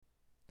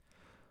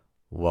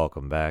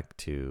Welcome back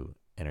to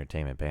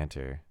Entertainment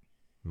Banter.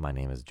 My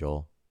name is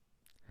Joel,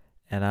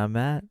 And I'm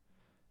Matt.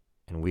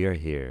 and we are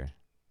here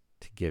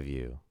to give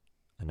you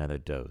another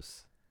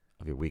dose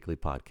of your weekly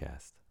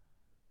podcast.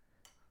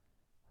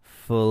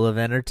 Full of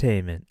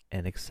entertainment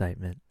and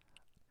excitement.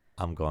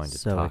 I'm going to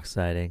So talk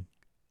exciting.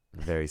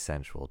 very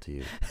sensual to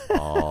you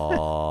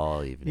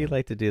all evening. You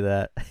like to do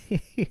that.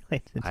 You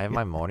like to do I have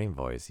my morning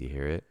voice. You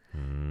hear it?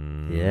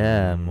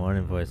 Yeah,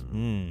 morning voice.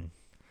 In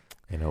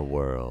a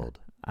world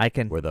I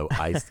can. where the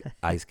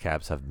ice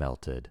caps have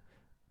melted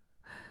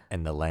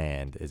and the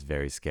land is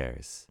very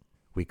scarce,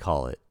 we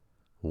call it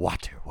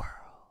Waterworld.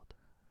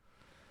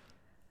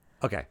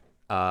 Okay.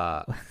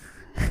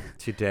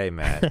 Today,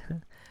 Matt.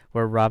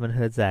 Where Robin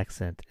Hood's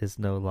accent is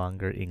no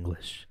longer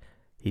English.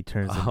 He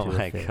turns into Oh a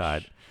my fish.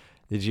 God.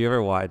 Did you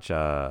ever watch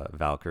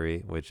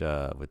Valkyrie,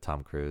 with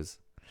Tom Cruise?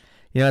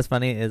 You know what's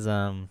funny is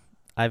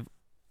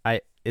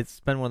it's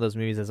been one of those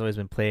movies that's always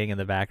been playing in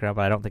the background,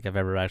 but I don't think I've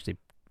ever actually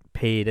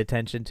paid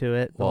attention to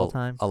it the whole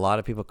time. A lot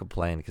of people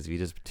complain because if you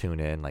just tune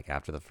in, like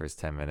after the first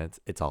 10 minutes,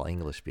 it's all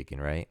English speaking,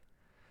 right?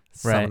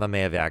 Some Right. of them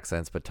may have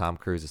accents, but Tom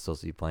Cruise is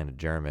supposed to be playing a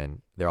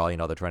German. They're all,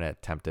 they're trying to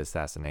attempt to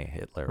assassinate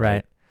Hitler, right?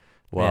 Right.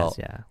 Well,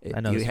 Yes, yeah. I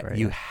know the story,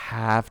 you yeah.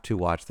 have to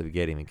watch the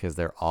beginning because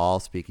they're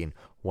all speaking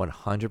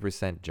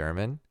 100%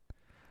 German,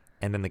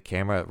 and then the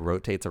camera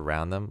rotates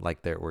around them like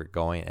we're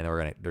going, and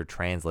they're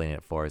translating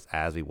it for us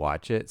as we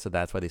watch it. So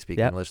that's why they speak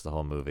Yep. English the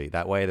whole movie.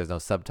 That way, there's no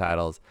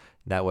subtitles.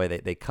 That way,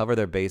 they cover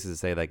their bases and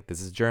say like, this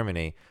is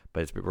Germany,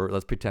 but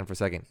let's pretend for a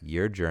second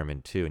you're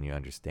German too, and you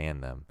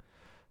understand them.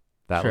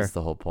 That Sure. was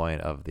the whole point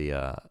of the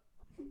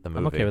movie.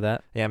 I'm okay with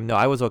that. Yeah, no,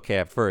 I was okay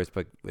at first,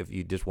 but if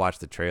you just watch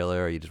the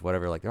trailer or you just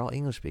whatever, like they're all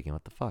English speaking.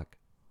 What the fuck?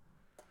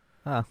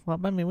 Well,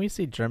 I mean, we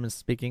see Germans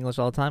speak English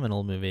all the time in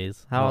old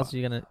movies. How No, else are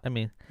you gonna? I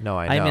mean, No,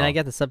 I know. I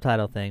get the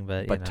subtitle thing,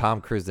 but But Tom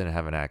Cruise didn't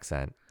have an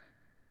accent.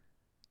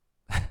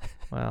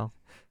 well,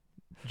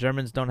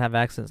 Germans don't have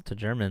accents to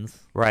Germans.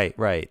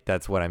 Right.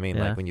 That's what I mean.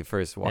 Yeah. Like when you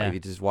first watch, Yeah. if you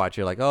just watch,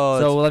 you're like, oh.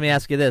 So let me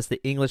ask you this: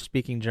 the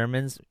English-speaking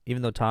Germans,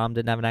 even though Tom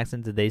didn't have an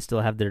accent, did they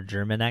still have their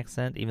German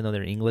accent, even though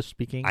they're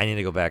English-speaking? I need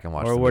to go back and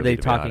watch. Or the were movie, they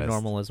to be talking honest.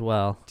 normal as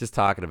well? Just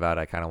talking about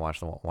it, I kind of want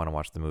to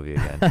watch the movie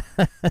again.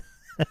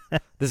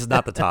 This is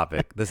not the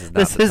topic. This is not.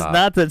 This the is topic.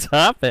 not the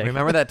topic.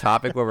 Remember that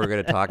topic where we were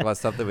going to talk about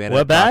something? We ended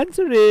We're up talk-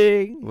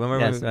 bantering. Remember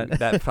Yes, we- right.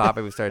 that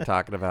topic we started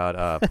talking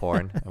about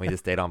porn, and we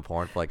just stayed on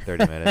porn for like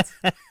 30 minutes.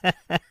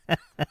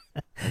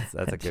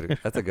 That's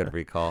a good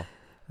recall.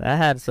 That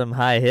had some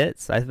high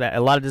hits. I bet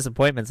a lot of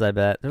disappointments. I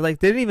bet they're like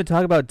they didn't even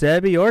talk about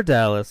Debbie or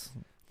Dallas.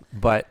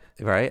 But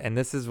right, and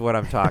this is what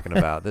I'm talking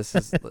about. This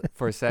is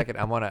for a second.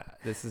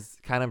 This is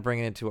kind of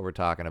bringing it to what we're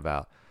talking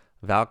about.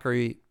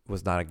 Valkyrie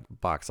was not a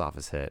box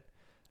office hit.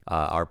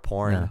 Our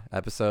porn No.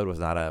 episode was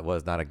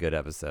not a good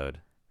episode.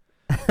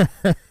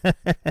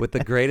 With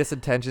the greatest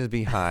intentions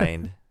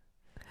behind,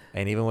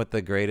 and even with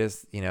the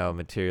greatest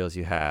materials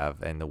you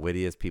have, and the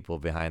wittiest people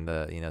behind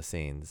the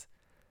scenes,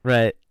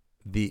 Right.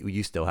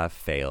 you still have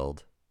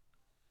failed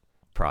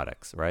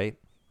products, right?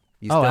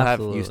 You Oh, still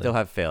absolutely.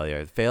 have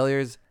failures.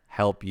 Failures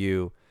help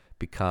you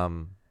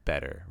become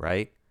better,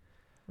 right?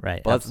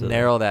 Right. But let's absolutely.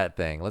 narrow that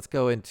thing. Let's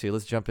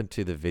jump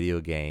into the video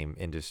game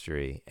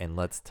industry and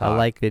let's talk. I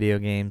like video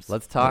games.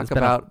 Let's talk It's been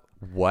about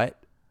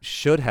what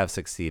should have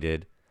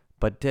succeeded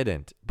but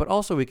didn't. But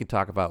also we can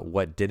talk about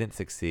what didn't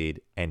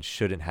succeed and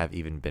shouldn't have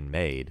even been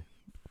made.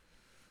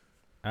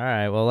 All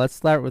right. Well, let's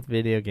start with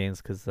video games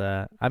because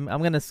I'm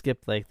gonna skip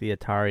like the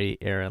Atari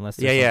era unless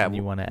there's something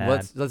you want to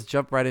add. Let's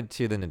jump right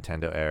into the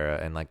Nintendo era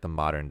and like the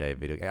modern day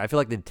video game. I feel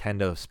like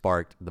Nintendo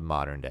sparked the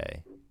modern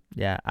day.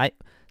 Yeah.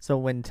 So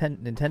when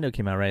Nintendo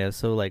came out, right, it was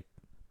so like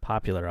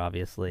popular,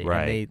 obviously.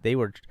 Right. And they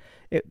were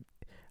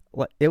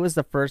it was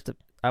the first.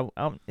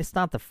 It's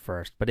not the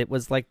first, but it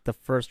was like the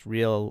first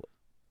real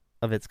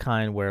of its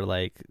kind where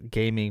like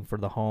gaming for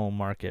the home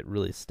market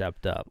really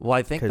stepped up. Well,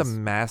 I think the 'Cause-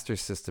 Master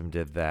System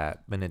did that,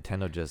 but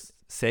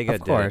Sega Of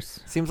did course.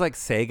 it. Seems like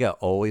Sega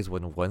always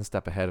went one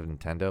step ahead of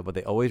Nintendo, but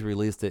they always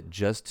released it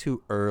just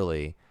too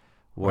early,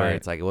 where Right.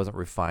 it's like it wasn't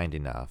refined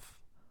enough.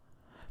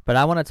 But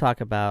I want to talk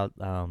about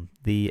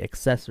the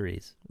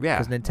accessories. Yeah,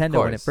 Because of Nintendo,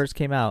 when it course. first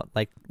came out,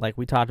 like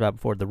we talked about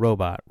before, the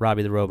robot,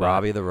 Robbie the robot.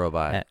 Robbie the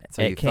robot. uh,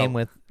 So you it came felt-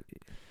 with.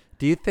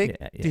 Do you think?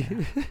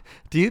 Yeah,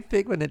 Do you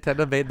think when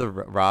Nintendo made the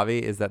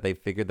Robbie is that they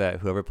figured that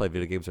whoever played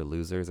video games are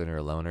losers and are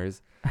loners?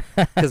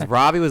 Because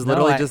Robbie was No,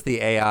 literally I- just the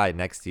AI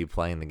next to you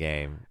playing the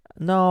game.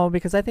 No,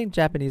 because I think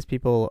Japanese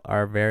people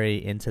are very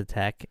into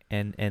tech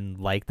and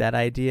like that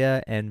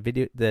idea. And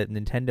the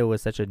Nintendo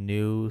was such a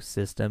new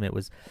system. It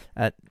was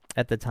at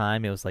the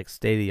time it was like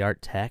state of the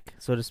art tech,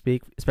 so to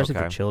speak, especially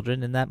for Okay.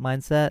 children in that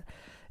mindset.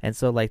 And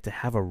so like to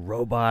have a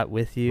robot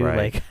with you,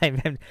 Right. like I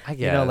mean, I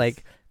guess.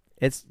 like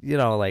it's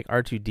like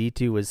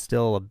R2-D2 was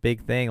still a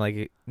big thing.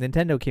 Like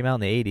Nintendo came out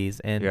in the 80s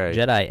and Right.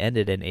 Jedi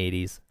ended in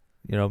 80s,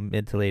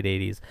 mid to late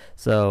 80s.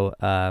 So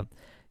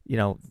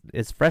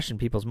it's fresh in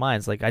people's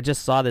minds. Like I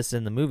just saw this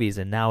in the movies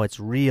and now it's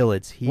real.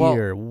 It's Well,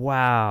 here.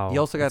 Wow. you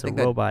also gotta it's think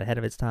a that- robot ahead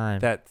of its time.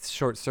 That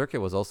Short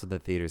Circuit was also in the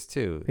theaters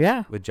too.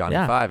 Yeah. With Johnny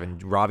Yeah. Five,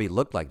 and Robbie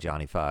looked like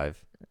Johnny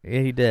Five.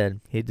 Yeah, he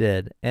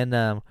did.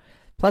 And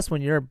plus,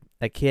 when you're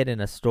a kid in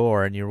a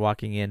store and you're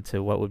walking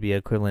into what would be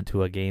equivalent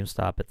to a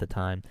GameStop at the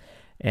time,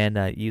 and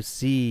you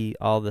see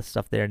all the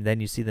stuff there, and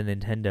then you see the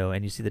Nintendo,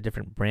 and you see the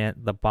different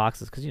the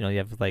boxes, because you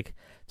have like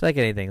it's like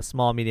anything,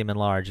 small, medium, and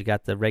large. You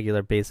got the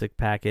regular basic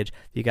package.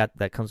 You got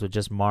that comes with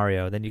just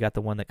Mario. Then you got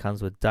the one that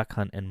comes with Duck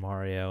Hunt and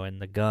Mario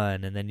and the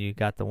gun, and then you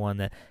got the one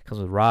that comes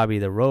with Robbie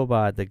the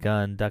robot, the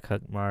gun, Duck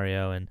Hunt,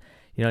 Mario, and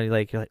you're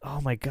like, oh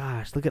my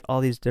gosh, look at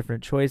all these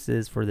different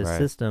choices for this Right.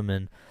 system,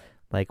 and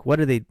like, what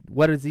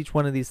does each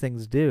one of these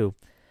things do?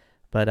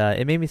 But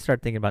it made me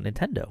start thinking about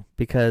Nintendo,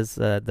 because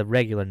the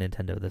regular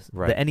Nintendo, the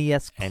Right.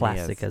 NES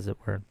Classic, NES. as it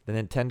were. The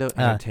Nintendo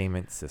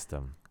Entertainment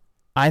System.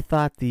 I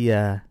thought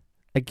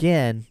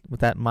again, with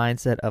that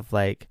mindset of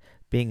like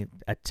being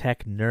a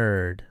tech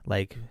nerd,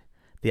 like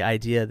the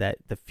idea that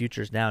the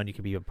future's now and you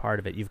can be a part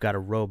of it. You've got a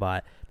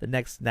robot. The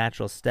next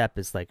natural step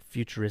is like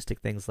futuristic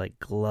things like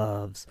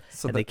gloves.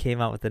 So And they came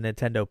out with the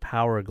Nintendo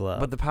Power Glove.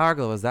 But the Power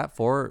Glove, was that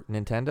for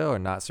Nintendo or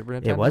not Super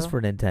Nintendo? It was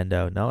for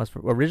Nintendo. No, it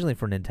was originally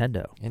for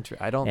Nintendo.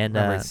 I don't And,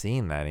 remember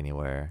seeing that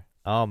anywhere.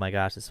 Oh my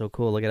gosh, it's so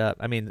cool. Look it up.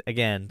 I mean,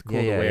 again, cool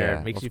Yeah, to yeah, wear. yeah,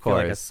 It makes of you feel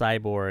like a course.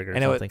 cyborg or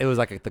And something. it was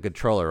like the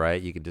controller,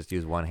 right? You could just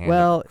use one hand.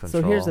 Well, to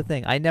control. so here's the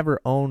thing. I never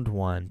owned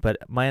one, but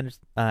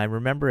I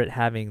remember it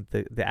having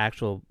the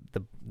actual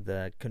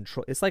the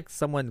control. It's like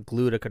someone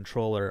glued a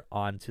controller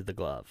onto the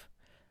glove.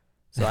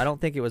 So I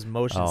don't think it was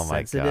motion Oh my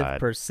sensitive God.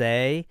 per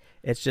se.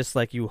 It's just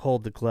like you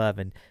hold the glove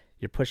and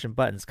you're pushing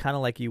buttons, kind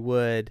of like you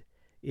would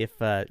if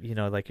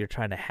like you're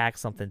trying to hack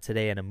something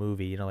today in a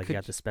movie. Like you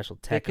got the special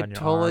tech on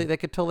your arm. They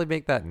could totally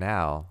make that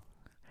now.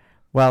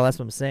 Well, that's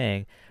what I'm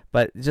saying.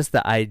 But just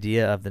the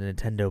idea of the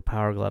Nintendo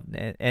Power Glove,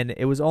 and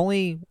it was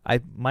only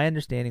my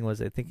understanding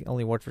was I think it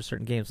only worked for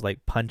certain games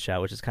like Punch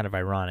Out, which is kind of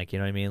ironic. You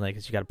know what I mean? Like,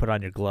 'cause you got to put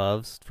on your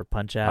gloves for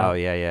Punch Out. Oh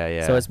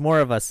yeah. So it's more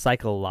of a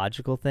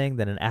psychological thing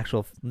than an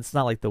actual. It's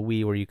not like the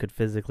Wii where you could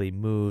physically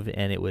move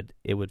and it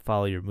would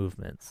follow your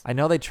movements. I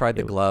know they tried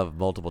the It- glove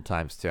multiple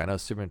times too. I know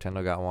Super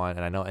Nintendo got one,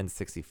 and I know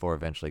N64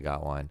 eventually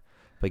got one,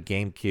 but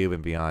GameCube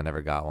and beyond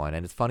never got one.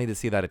 And it's funny to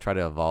see that it tried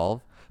to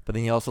evolve. But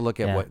then you also look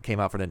at Yeah. what came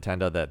out for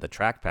Nintendo, the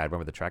trackpad.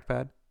 Remember the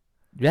trackpad?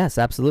 Yes,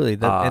 absolutely.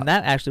 And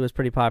that actually was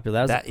pretty popular.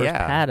 That was the first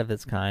yeah. pad of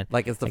its kind.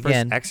 Like it's the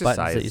Again, first exercise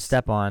buttons that you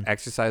step on.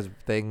 exercise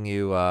thing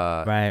you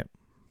Right.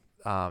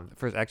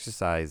 first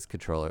exercise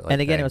controller.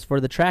 And again, thing. it was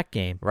for the track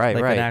game. Right,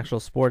 like right. an actual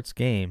sports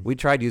game. We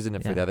tried using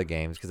it for Yeah. the other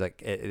games because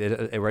like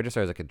it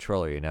registers as a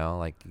controller,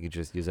 like you could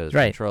just use it as a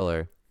Right.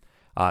 controller.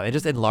 It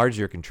just enlarged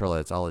your controller.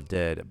 That's all it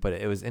did. But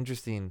it was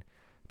interesting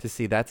to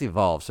see that's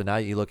evolved. So now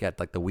you look at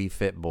like the Wii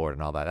Fit board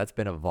and all that. That's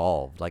been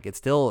evolved. Like it's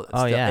still,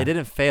 Yeah. it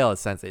didn't fail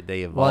since they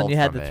evolved. Well, and you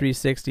had from the it.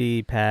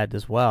 360 pad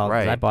as well.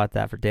 'Cause I Right. bought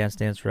that for Dance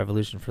Dance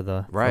Revolution for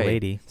the right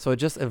lady. So it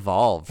just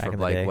evolved Back from in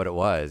the like day. what it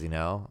was,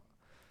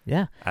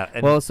 Yeah.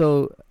 And- Well,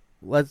 so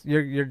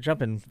you're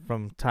jumping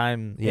from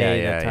time Yeah,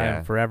 A yeah, to time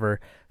yeah. forever.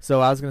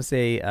 So I was gonna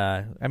say,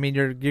 I mean,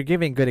 you're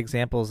giving good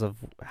examples of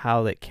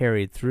how it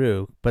carried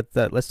through. But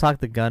let's talk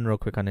the gun real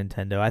quick on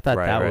Nintendo. I thought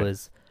Right, that right.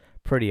 was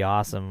pretty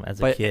awesome as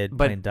a But- kid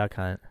but- playing Duck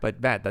Hunt. But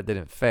Matt, that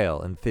didn't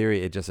fail. In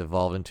theory, it just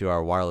evolved into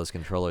our wireless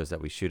controllers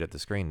that we shoot at the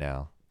screen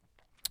now.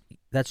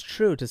 That's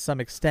true to some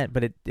extent,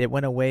 but it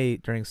went away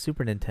during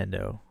Super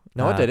Nintendo.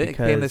 No, it did. It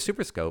became the because-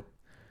 Super Scope.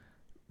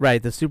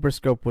 Right, the Super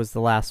Scope was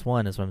the last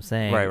one, is what I'm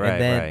saying. Right,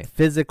 And then right.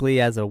 physically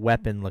as a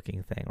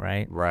weapon-looking thing,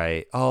 right?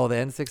 Right. Oh, the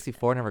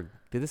N64 never.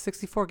 Did the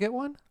 64 get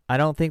one? I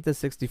don't think the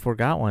 64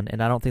 got one,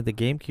 and I don't think the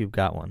GameCube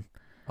got one.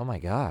 Oh my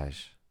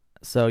gosh.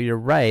 So you're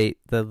right.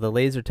 The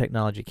laser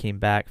technology came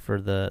back for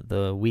the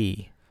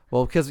Wii.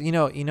 Well, because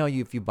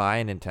if you buy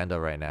a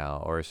Nintendo right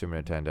now or a Super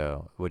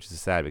Nintendo, which is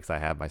sad because I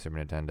have my Super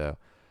Nintendo,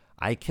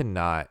 I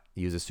cannot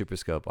use a Super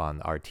Scope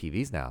on our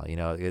TVs now.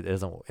 It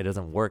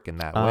doesn't work in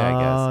that way. I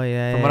guess. Oh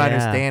yeah. From what I yeah.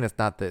 understand, it's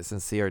not that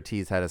since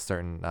CRTs had a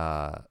certain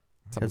something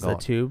Because the going.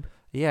 tube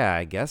Yeah,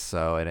 I guess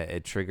so, and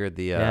it triggered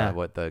the Yeah.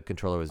 what the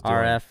controller was doing.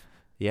 RF.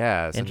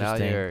 Yeah, so now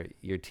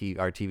Interesting.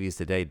 our TVs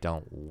today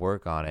don't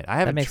work on it. I That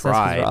haven't makes sense.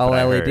 'Cause tried. they're all but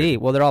I LED.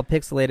 heard. Well, they're all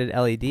pixelated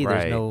LED.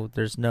 Right.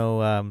 There's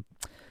no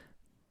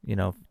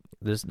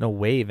there's no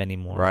wave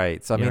anymore.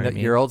 Right. So I You know mean, what I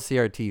mean? your old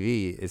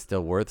CRTV is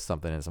still worth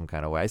something in some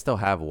kind of way. I still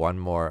have one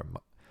more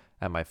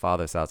at my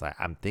father's house.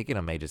 I'm thinking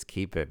I may just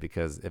keep it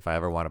because if I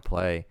ever want to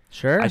play,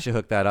 Sure. I should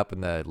hook that up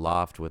in the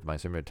loft with my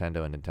Super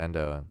Nintendo and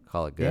Nintendo and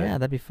call it good. Yeah,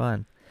 that'd be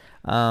fun.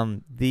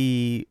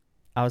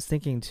 I was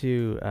thinking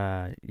too.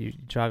 You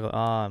joggle. Oh,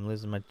 I'm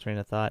losing my train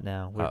of thought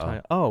now. We're Uh-oh.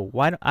 talking. Oh,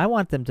 why? I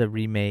want them to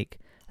remake.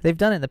 They've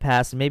done it in the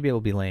past, and maybe it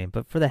will be lame,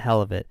 but for the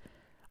hell of it,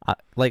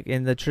 like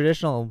in the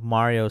traditional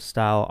Mario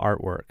style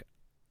artwork,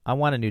 I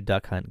want a new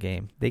Duck Hunt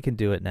game. They can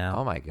do it now.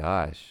 Oh my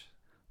gosh.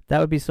 That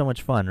would be so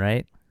much fun,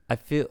 right? I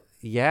feel.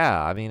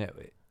 Yeah. I mean.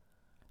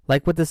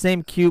 Like with the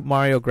same cute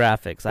Mario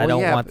graphics. I Well,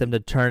 don't yeah, want but- them to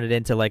turn it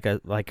into like a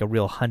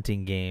real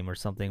hunting game or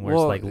something where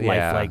Well, it's like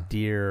yeah. lifelike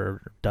deer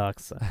or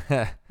ducks.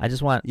 I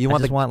just want You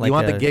want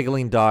the a-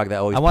 giggling dog that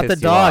always. I want the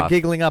pissed you dog off,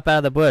 giggling up out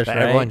of the bush, that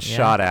right? everyone Yeah.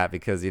 shot at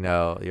because you're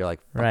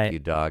like fuck Right. you,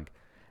 dog.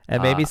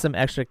 And maybe some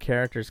extra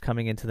characters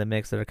coming into the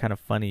mix that are kind of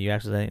funny. You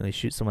accidentally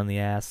shoot someone in the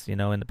ass,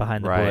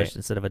 behind the bush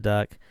instead of a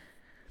duck.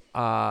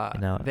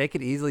 They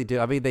could easily do.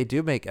 I mean, they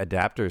do make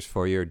adapters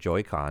for your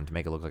Joy-Con to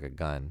make it look like a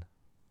gun.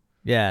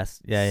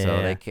 Yes, yeah.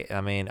 So they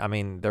can, I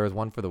mean, there was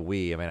one for the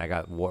Wii. I mean, I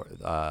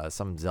got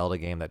some Zelda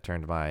game that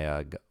turned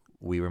my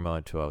Wii remote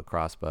into a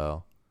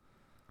crossbow.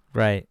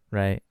 Right.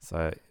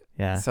 So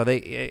yeah. So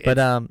they.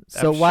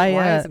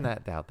 Why isn't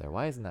that out there?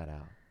 Why isn't that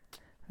out?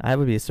 That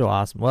would be so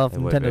awesome. Well, if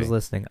Nintendo's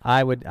listening,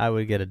 I would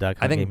get a Duck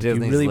Hunt game.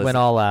 Disney really went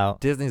all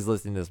out. Disney's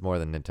listening to this more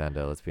than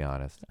Nintendo. Let's be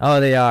honest. Oh,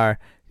 they are.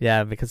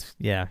 Yeah, because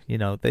they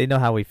know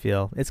how we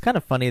feel. It's kind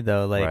of funny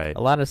though. Like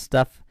a lot of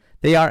stuff.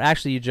 They are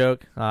actually. You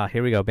joke.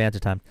 Here we go. Banter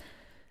time.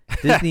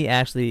 Disney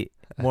actually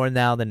more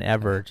now than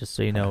ever. Just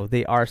so you know,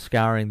 they are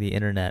scouring the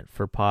internet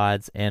for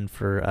pods and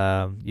for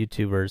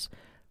YouTubers.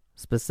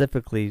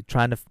 Specifically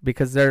trying to,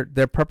 because they're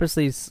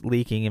purposely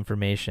leaking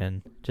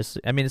information.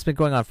 It's been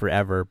going on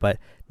forever, but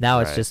now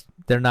it's just,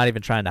 they're not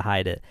even trying to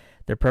hide it.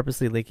 They're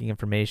purposely leaking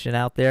information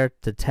out there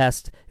to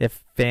test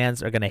if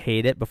fans are going to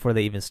hate it before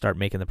they even start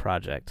making the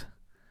project.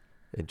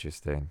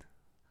 Interesting.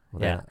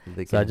 Well,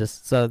 yeah.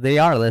 So they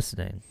are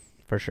listening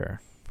for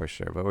sure. For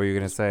sure. But what were you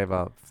going to say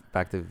about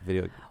back to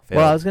video?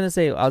 Well, I was going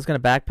to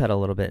backpedal a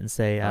little bit and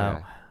say,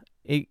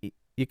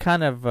 you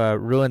kind of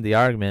ruined the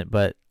argument,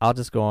 but I'll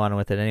just go on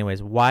with it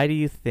anyways. Why do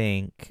you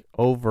think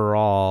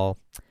overall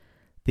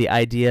the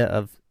idea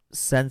of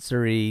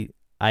sensory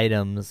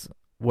items,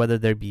 whether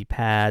there be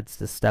pads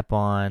to step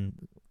on,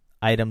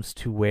 items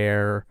to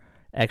wear,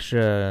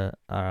 extra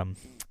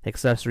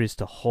accessories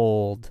to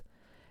hold,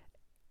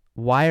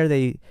 why are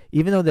they,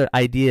 even though their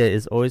idea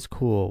is always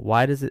cool,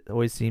 why does it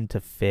always seem to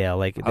fail?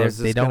 Like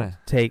they don't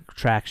take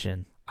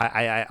traction.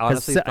 I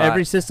honestly thought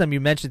every system you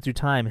mentioned through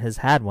time has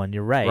had one.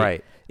 You're right.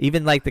 Right.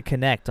 Even like the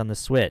Kinect on the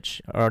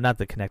Switch, or not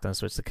the Kinect on the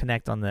Switch, the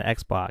Kinect on the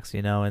Xbox,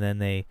 and then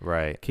they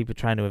keep it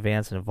trying to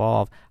advance and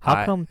evolve.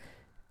 How come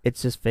it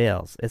just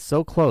fails? It's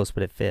so close,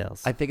 but it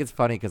fails. I think it's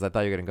funny because I thought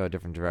you were gonna go a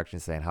different direction,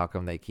 saying how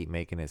come they keep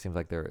making it? It seems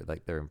like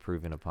they're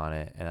improving upon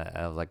it, and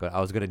I was like, I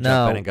was gonna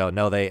jump in and go,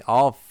 no, they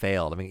all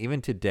failed. I mean,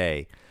 even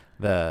today,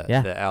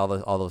 all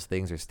those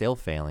things are still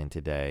failing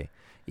today.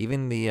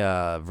 Even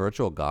the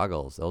virtual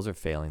goggles, those are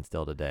failing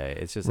still today.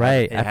 It's just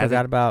right. I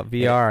forgot about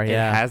VR. It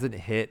hasn't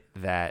hit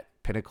that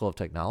pinnacle of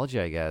technology,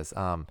 I guess.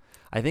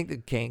 I think the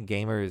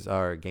gamers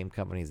or game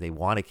companies, they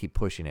want to keep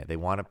pushing it. They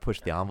want to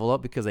push the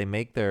envelope because they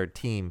make their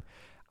team.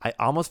 I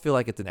almost feel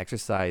like it's an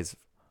exercise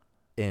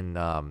in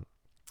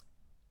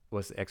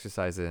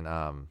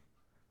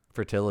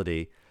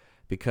fertility,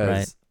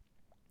 because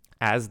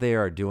as they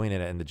are doing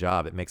it in the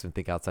job, it makes them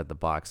think outside the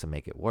box to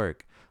make it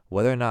work.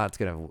 Whether or not it's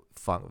going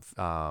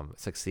to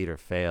succeed or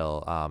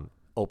fail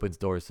opens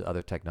doors to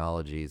other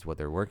technologies, what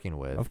they're working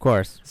with. Of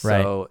course,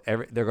 so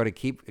they're going to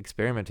keep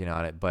experimenting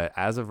on it. But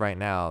as of right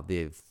now,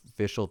 the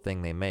official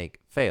thing they make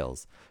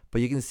fails.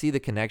 But you can see the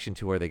connection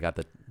to where they got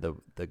the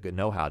good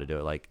know-how to do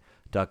it, like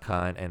Duck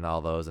Hunt and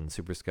all those, and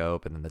Super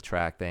Scope, and then the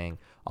track thing,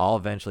 all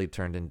eventually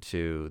turned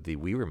into the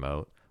Wii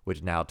Remote,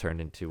 which now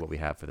turned into what we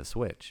have for the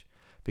Switch.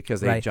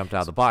 Because they jumped out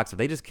of the box. If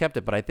they just kept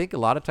it, but I think a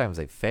lot of times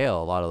they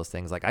fail a lot of those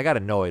things. Like I got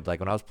annoyed, like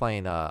when I was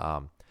playing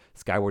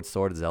Skyward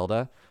Sword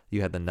Zelda,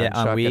 you had the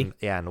nunchuck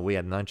and we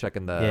had nunchuck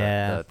and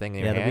the thing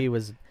in your hand. The Wii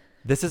was.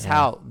 This is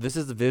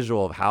the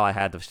visual of how I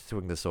had to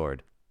swing the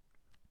sword.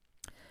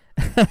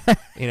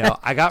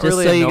 I got really annoyed. Just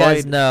so you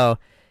guys know,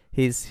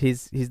 he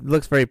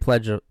looks very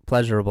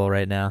pleasurable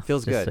right now.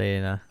 Feels just good. So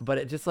you know. But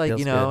it just like,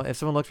 good. If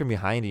someone looked from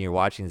behind and you're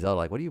watching Zelda,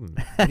 like, what are you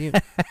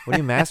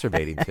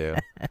masturbating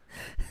to?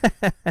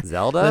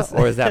 Zelda?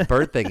 Or is that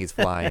bird thing he's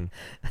flying?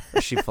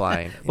 Is she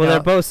flying? They're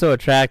both so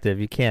attractive.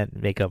 You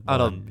can't make up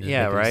one.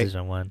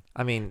 Decision one.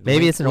 I mean,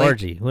 maybe it's an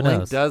orgy. Who knows?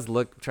 Link does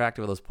look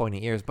attractive with those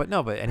pointy ears,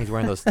 and he's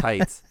wearing those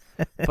tights.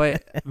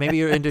 But maybe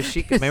you're into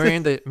chic.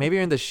 Maybe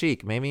you're into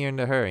chic. Maybe you're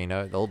into her.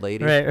 The old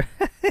lady. Right.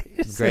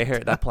 Gray hair.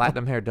 That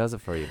platinum hair does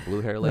it for you.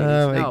 Blue hair ladies.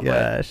 Oh my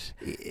gosh.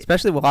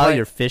 Especially while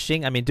you're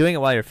fishing. I mean, doing it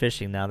while you're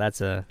fishing now.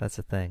 That's a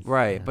thing.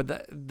 Right. Yeah.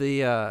 But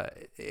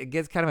it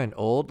gets kind of an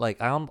old.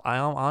 Like I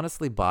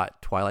honestly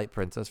bought Twilight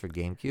Princess for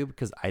GameCube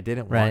because I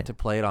didn't want to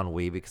play it on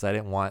Wii because I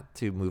didn't want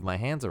to move my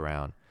hands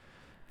around.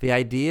 The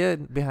idea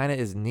behind it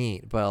is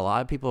neat, but a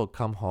lot of people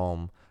come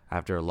home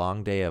after a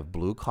long day of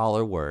blue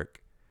collar work.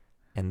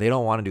 And they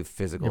don't want to do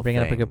physical things. You're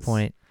bringing up a good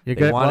point.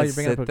 They want to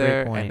sit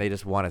there and they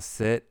just want to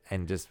sit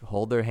and just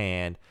hold their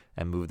hand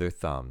and move their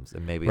thumbs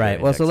and maybe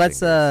right. Well, so let's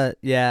So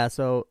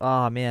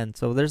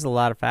so there's a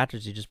lot of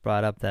factors you just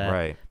brought up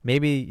that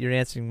maybe you're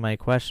answering my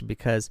question,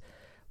 because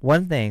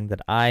one thing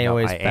that I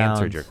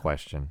answered your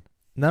question.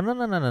 No. You're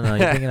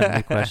bringing up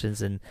new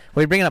questions, and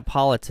you're bringing up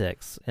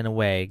politics in a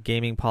way,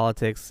 gaming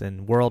politics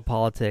and world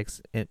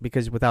politics,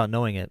 because without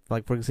knowing it,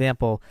 like for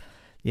example,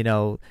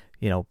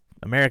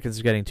 Americans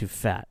are getting too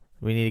fat.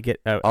 We need to get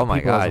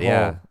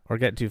or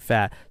getting too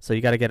fat. So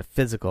you got to get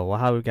physical. Well,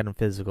 how are we getting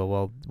physical?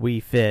 Well,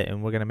 we fit,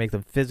 and we're gonna make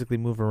them physically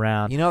move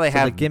around. They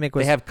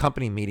have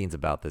company meetings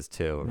about this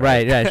too.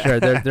 Right, sure.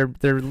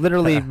 They're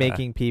literally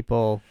making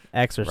people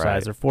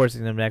exercise or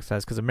forcing them to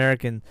exercise, because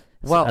American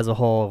Well, as a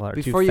whole are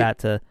too before you- fat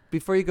to.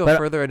 Before you go But-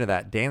 further into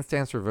that, Dance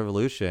Dance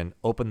Revolution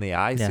opened the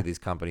eyes Yeah. to these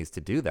companies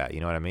to do that. You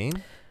know what I mean?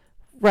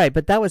 Right,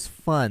 but that was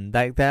fun.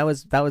 That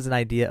was an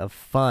idea of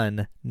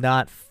fun,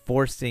 not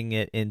forcing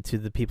it into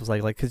the people's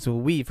like because the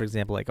Wii, for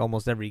example, like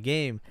almost every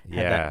game had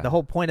Yeah. that. The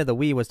whole point of the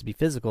Wii was to be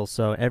physical,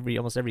 so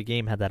almost every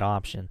game had that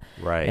option,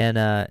 Right. and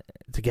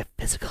to get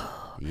physical.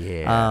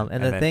 yeah.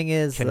 And the then thing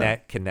is,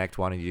 Connect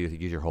wanted you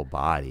to use your whole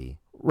body.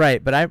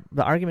 right? But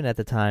the argument at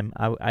the time,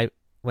 I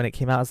when it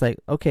came out, I was like,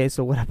 okay,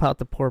 so what about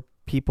the poor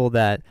people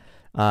that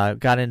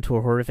got into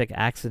a horrific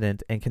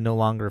accident and can no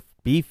longer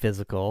be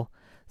physical?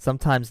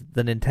 Sometimes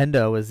the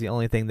Nintendo is the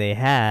only thing they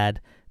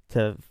had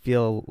to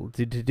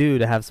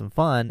to have some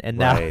fun, and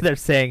now Right. they're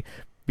saying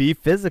be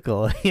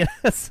physical.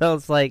 So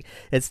it's like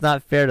it's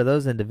not fair to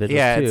those individuals.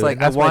 Yeah, too. it's like,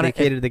 And that's I why wanna- they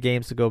catered the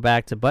games to go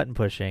back to button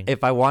pushing.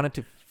 If I wanted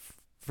to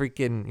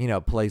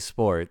freaking play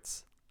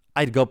sports,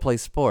 I'd go play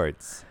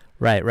sports.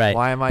 Right.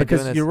 Why am I Because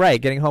doing this? you're right.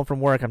 Getting home from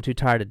work, I'm too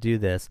tired to do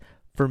this.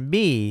 For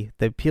me,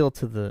 the appeal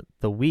to the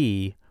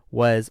Wii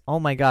was, oh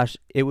my gosh,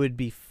 it would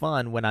be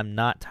fun when I'm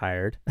not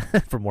tired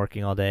from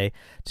working all day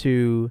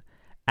to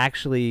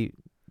actually,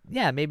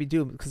 maybe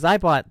do, because I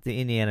bought the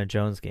Indiana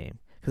Jones game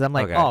because I'm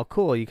like, Okay. oh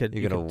cool, you could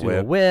You're gonna do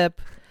a whip,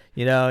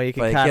 you But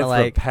can it kind gets of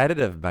like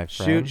repetitive, my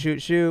friend.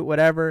 shoot,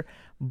 whatever.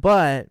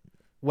 But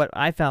what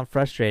I found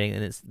frustrating,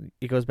 and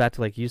it goes back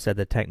to like you said,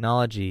 the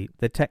technology.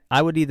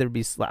 I would either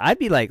I'd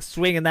be like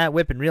swinging that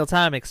whip in real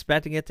time,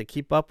 expecting it to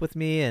keep up with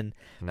me and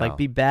No. like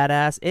be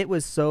badass. It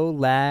was so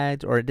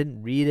lagged, or it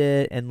didn't read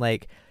it, and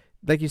like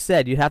you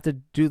said, you'd have to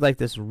do like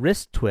this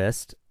wrist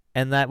twist,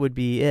 and that would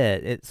be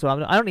it. So I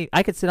don't even,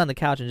 I could sit on the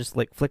couch and just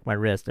like flick my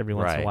wrist every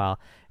once in Right. a while,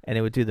 and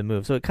it would do the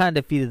move. So it kind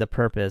of defeated the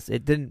purpose.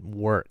 It didn't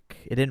work.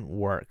 It didn't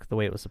work the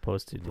way it was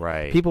supposed to.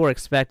 Right. People were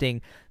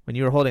expecting, when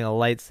you were holding a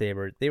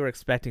lightsaber, they were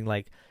expecting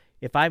like,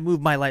 if I move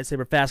my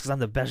lightsaber fast because I'm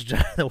the best Jedi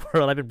in the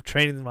world, I've been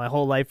training my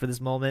whole life for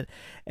this moment,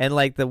 and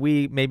like the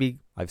Wii maybe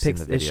I've seen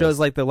picks, the it videos. shows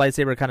like the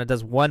lightsaber kind of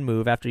does one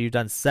move after you've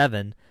done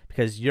 7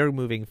 because you're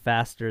moving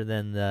faster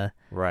than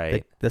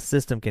right. the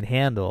system can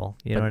handle.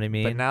 You know what I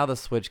mean? But now the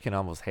Switch can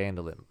almost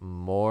handle it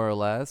more or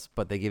less,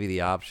 but they give you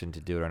the option to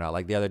do it or not.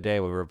 Like the other day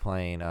we were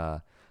playing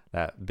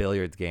that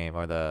billiards game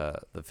or the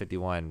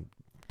 51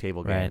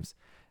 table Right. games.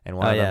 And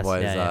one of them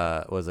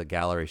yes, was a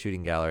gallery,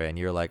 shooting gallery, and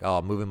you're like, oh,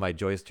 I'm moving my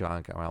joystick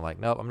around. I'm like,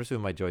 nope, I'm just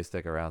moving my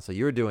joystick around. So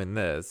you were doing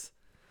this,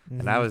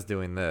 and I Mhm. was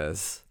doing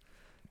this.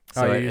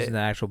 Oh, So you're it- using the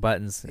actual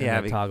buttons and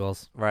yeah, the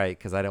toggles. right,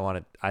 because I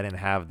didn't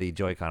have the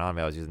Joy-Con on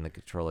me. I was using the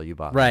controller you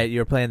bought. me. Right,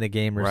 you're playing the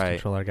gamer's Right.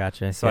 controller.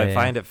 Gotcha. So I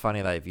find it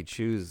funny that if you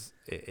choose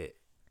it,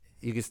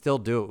 you can still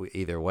do it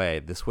either way.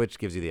 The Switch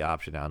gives you the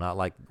option now, not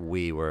like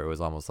Wii where it was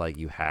almost like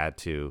you had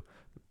to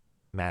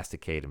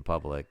masticate in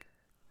public.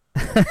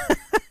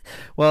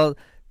 Well,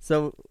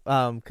 so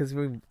because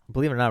we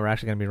believe it or not, we're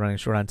actually going to be running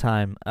short on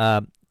time.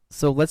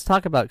 So let's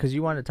talk about, because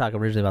you wanted to talk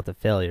originally about the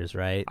failures,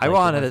 right? I Like the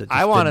wanted ones to, that I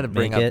just wanted to didn't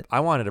bring make up it. I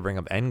wanted to bring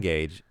up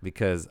N-Gage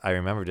because I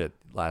remembered it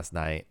last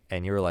night,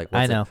 and you were like,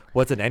 I know.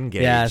 what's an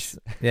N-Gage? Yes,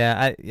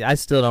 yeah. I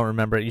still don't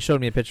remember it. You showed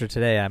me a picture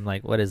today. I'm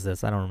like, what is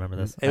this? I don't remember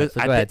this. It was,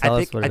 So go ahead, tell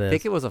us what it is. I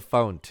think it was a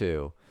phone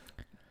too,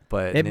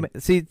 but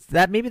See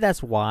that maybe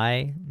that's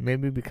why.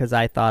 Maybe because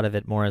I thought of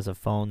it more as a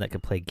phone that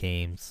could play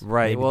games.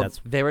 right. Maybe Well, that's,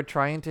 they were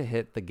trying to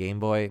hit the Game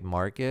Boy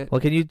market. well,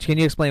 can you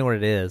explain what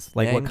it is?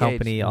 Like Yeah, what N-Gage,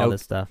 company, all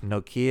this stuff,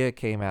 Nokia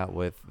came out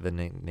with the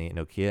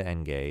Nokia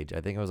N-Gage. I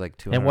think it was like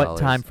 $200. and what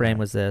time frame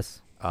was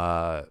this?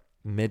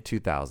 Mid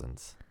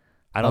 2000s.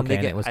 I don't Okay, think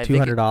and it was I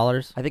think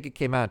 $200. I think it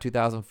came out in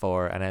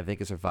 2004, and I think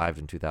it survived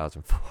in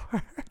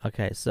 2004.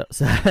 Okay, so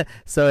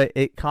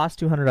it cost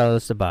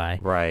 $200 to buy.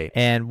 Right.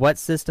 And what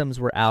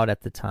systems were out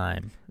at the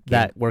time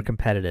that were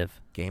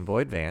competitive? Game Boy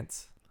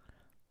Advance.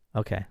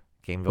 Okay,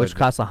 Game Boy which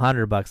cost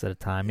 $100 at a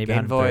time, maybe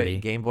Game $130.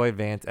 Game Boy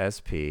Advance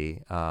SP.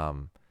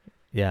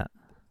 Yeah.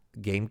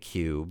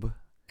 GameCube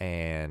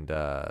and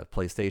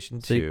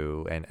PlayStation So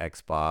 2 and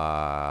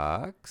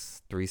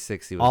Xbox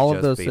 360 was All just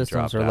of those being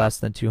systems dropped are out. less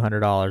than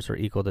 $200 or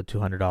equal to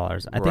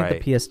 $200. I think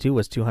Right. the PS2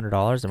 was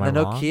 $200. Am I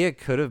The wrong? Nokia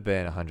could have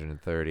been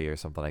 130 or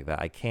something like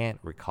that. I can't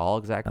recall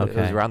exactly. It was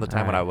Okay, around the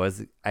time when I alright.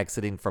 was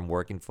exiting from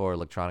working for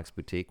Electronics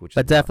Boutique, which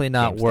But is definitely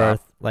not GameStop.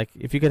 worth, like,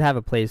 if you could have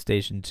a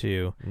PlayStation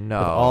 2 No.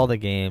 with all the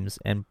games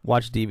and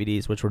watch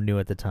DVDs, which were new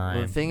at the time.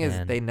 Well, the thing is,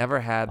 and they never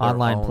had their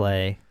online own,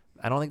 play.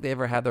 I don't think they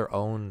ever had their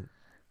own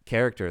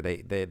character.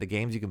 The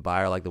games you can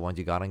buy are like the ones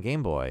you got on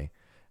Game Boy,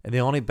 and the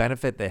only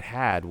benefit they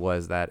had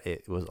was that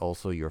it was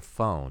also your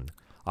phone.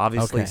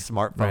 Obviously, Okay,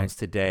 smartphones right.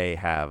 today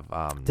have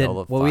Well, we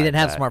nullified didn't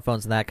have that.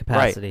 smartphones in that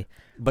capacity.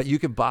 But you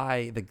could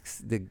buy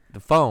the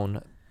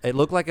phone. It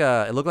looked like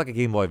a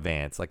Game Boy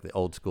Advance, like the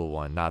old school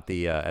one, not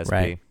the SP.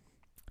 Right.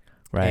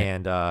 Right.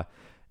 And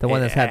The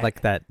one that's had eh,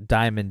 like that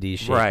diamond-y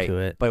shape right, to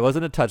it. but it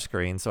wasn't a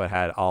touchscreen, so it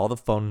had all the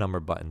phone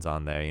number buttons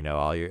on there. You know,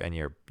 all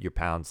your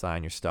pound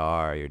sign, your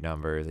star, your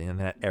numbers, and then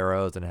it had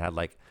arrows, and it had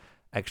like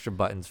extra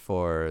buttons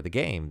for the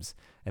games.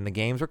 And the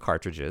games were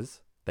cartridges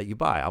that you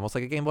buy, almost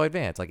like a Game Boy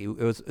Advance. Like it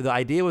was, the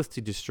idea was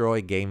to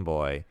destroy Game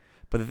Boy.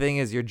 But the thing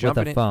is, you're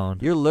jumping With a phone.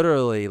 You're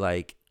literally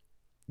like,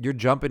 you're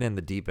jumping in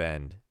the deep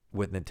end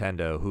with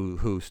Nintendo,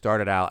 who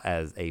started out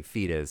as a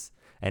fetus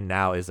and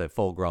now is a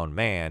full-grown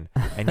man,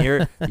 and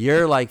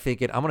you're like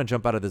thinking, I'm gonna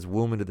jump out of this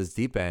womb into this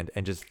deep end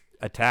and just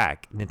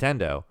attack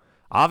Nintendo.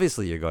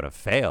 Obviously, you're going to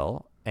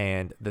fail,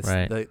 and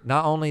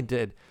not only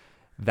did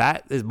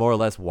that is more or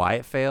less why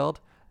it failed.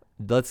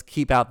 Let's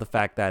keep out the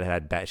fact that it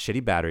had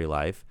shitty battery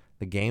life.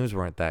 The games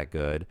weren't that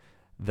good.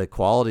 The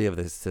quality of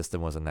the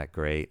system wasn't that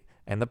great,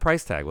 and the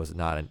price tag was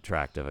not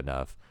attractive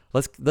enough.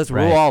 Let's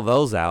rule all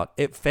those out.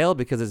 It failed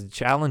because it's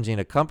challenging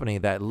a company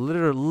that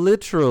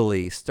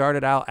literally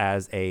started out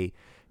as a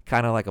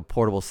kind of like a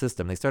portable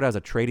system. They started as a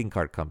trading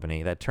card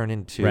company that turned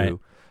into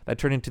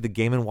the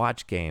Game and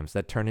Watch games,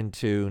 that turned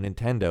into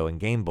Nintendo and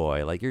Game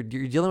Boy. Like you're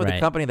dealing with a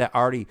company that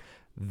already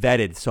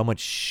vetted so much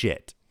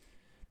shit.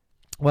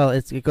 Well,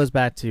 it goes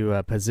back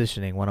to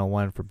positioning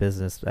 101 for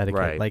business etiquette.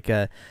 Right. Like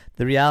the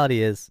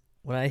reality is,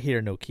 when I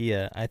hear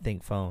Nokia, I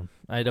think phone.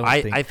 I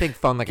think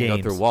phone that can games.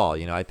 go through a wall.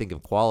 I think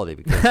of quality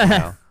because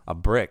a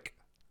brick.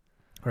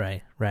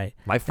 Right.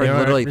 My friend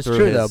literally it's threw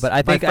true his. though, but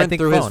I think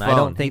phone. I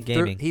don't think he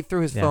gaming. He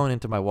threw his phone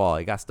into my wall.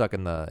 It got stuck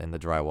in the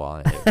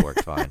drywall, and it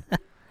worked fine.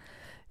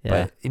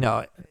 Yeah.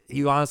 But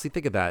you honestly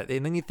think of that,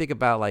 and then you think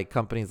about like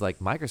companies like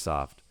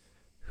Microsoft,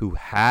 who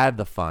had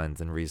the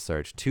funds and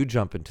research to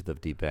jump into the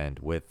deep end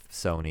with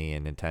Sony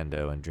and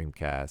Nintendo and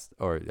Dreamcast,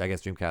 or I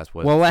guess Dreamcast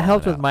was. Well, what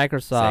helped with out.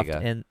 Microsoft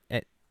Sega.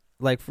 and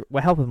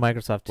what helped with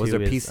Microsoft too was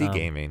their is, PC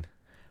gaming.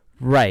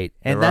 Right,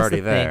 They and were that's already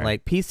the thing. there.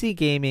 Like PC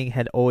gaming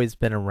had always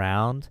been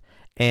around,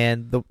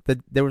 and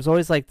there was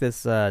always like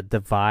this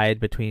divide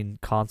between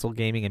console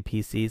gaming and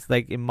PCs.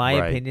 Like in my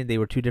Right. opinion, they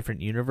were two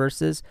different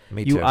universes.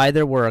 Me You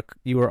too.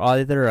 you were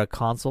either a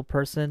console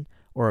person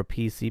or a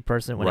PC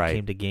person when it Right.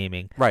 came to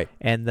gaming. Right.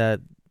 And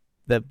the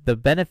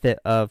benefit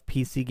of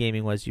PC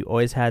gaming was you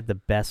always had the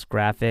best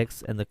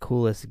graphics and the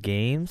coolest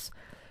games.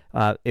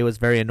 It was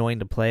very annoying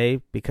to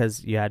play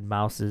because you had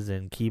mouses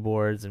and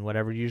keyboards and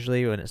whatever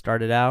usually when it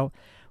started out.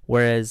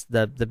 Whereas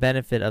the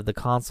benefit of the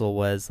console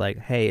was like,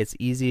 hey, it's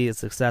easy,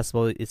 it's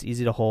accessible, it's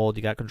easy to hold.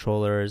 You got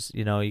controllers,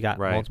 you got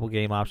Right. multiple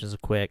game options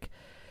quick.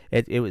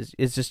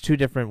 It's just two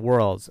different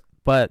worlds.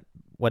 But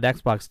what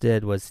Xbox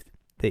did was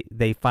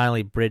they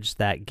finally bridged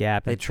that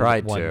gap They into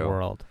tried one to.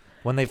 world.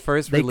 When they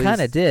first They released,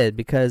 kind of did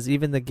because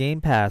even the Game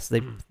Pass,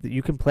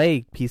 you can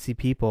play PC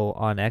people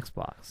on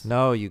Xbox.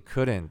 No, you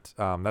couldn't.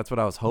 That's what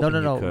I was hoping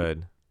no. you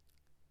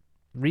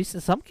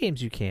could. Some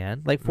games you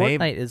can. Like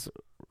Maybe- Fortnite is.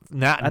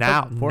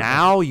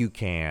 Now you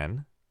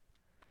can.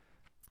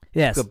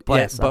 Yes.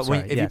 But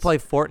if you play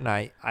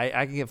Fortnite,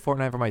 I can get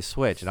Fortnite for my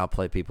Switch, and I'll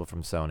play people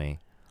from Sony.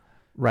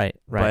 Right.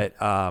 But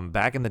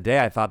back in the day,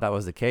 I thought that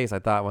was the case. I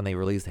thought when they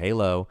released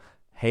Halo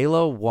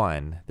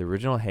 1, the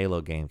original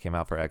Halo game, came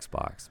out for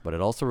Xbox, but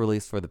it also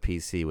released for the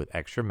PC with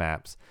extra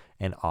maps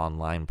and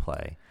online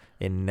play.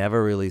 It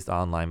never released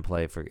online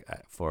play for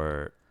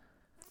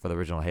the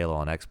original Halo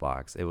on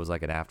Xbox. It was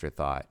like an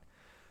afterthought.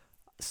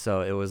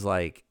 So it was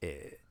like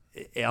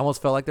it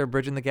almost felt like they're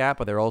bridging the gap,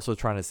 but they're also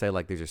trying to say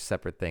like these are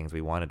separate things.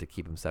 We wanted to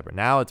keep them separate.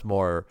 Now it's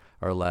more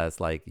or less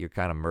like you're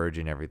kind of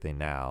merging everything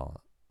now.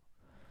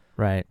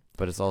 Right.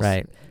 But it's also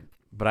Right.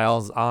 But I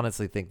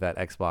honestly think that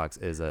Xbox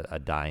is a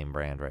dying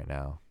brand right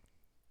now.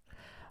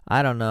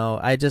 I don't know.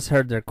 I just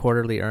heard their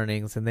quarterly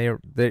earnings, and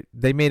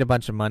they made a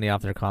bunch of money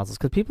off their consoles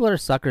because people are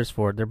suckers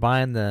for it. They're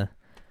buying the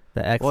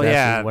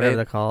XS, whatever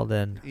they're called,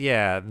 and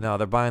yeah, no,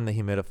 they're buying the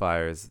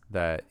humidifiers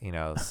that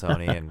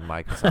Sony and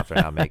Microsoft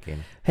are now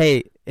making.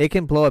 hey, it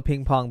can blow a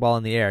ping pong ball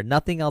in the air.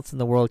 Nothing else in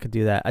the world can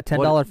do that. A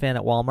 $10 fan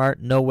at Walmart,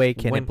 no way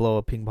can it blow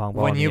a ping pong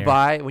ball in the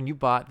air. When you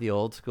bought the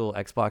old school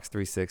Xbox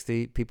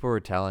 360, people were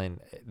telling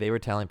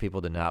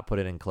people to not put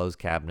it in closed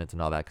cabinets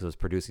and all that because it was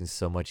producing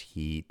so much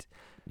heat.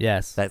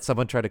 Yes. That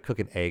someone tried to cook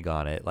an egg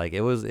on it. Like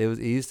it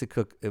used to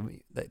cook.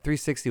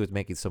 360 was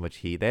making so much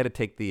heat. They had to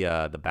take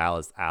the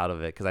ballast out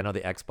of it because I know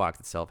the Xbox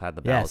itself had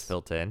the ballast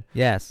built in.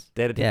 Yes.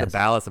 They had to take the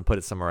ballast and put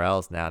it somewhere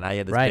else. Now you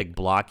have this big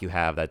block you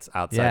have that's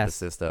outside the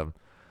system.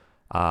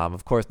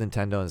 Of course,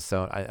 Nintendo and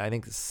Sony. I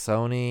think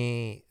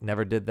Sony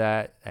never did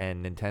that,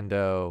 and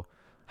Nintendo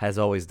has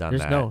always done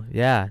that.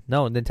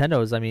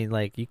 Nintendo's. I mean,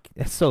 like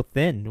it's so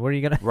thin. Where are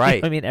you gonna?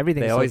 Right. I mean,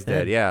 everything's. They so always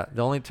thin. did. Yeah.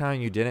 The only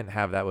time you didn't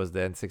have that was the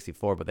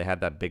N64, but they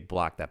had that big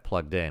block that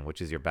plugged in,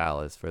 which is your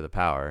ballast for the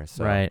power.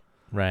 So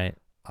Right.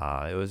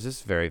 it was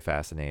just very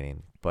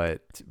fascinating.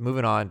 But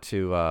moving on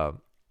to,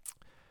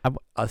 I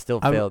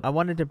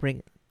wanted to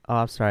bring. Oh,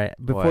 I'm sorry.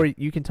 Before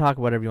you can talk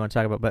whatever you want to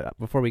talk about, but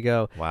before we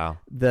go, wow,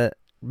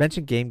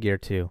 mention Game Gear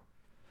too.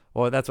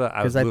 Well, that's what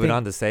I was moving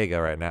on to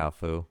Sega right now,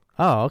 Foo.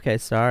 Oh, okay.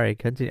 Sorry.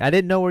 Continue. I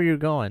didn't know where you were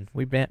going.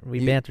 We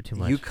banter too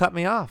much. You cut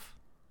me off.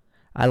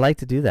 I like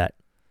to do that.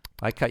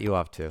 I cut you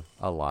off too,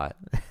 a lot.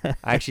 I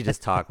actually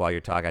just talk while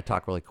you're talking. I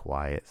talk really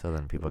quiet, so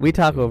then people. We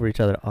talk over each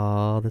other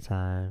all the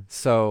time.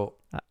 So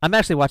I'm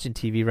actually watching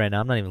TV right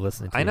now. I'm not even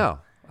listening to you. I know.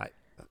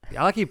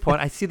 I like you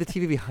point. I see the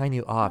TV behind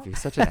you off. You're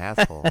such an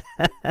asshole.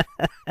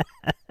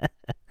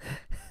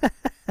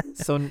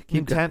 So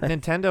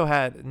Nintendo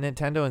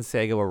and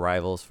Sega were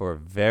rivals for a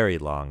very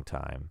long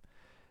time.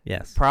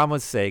 Yes. Problem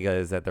with Sega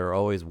is that they're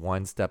always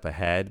one step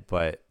ahead,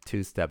 but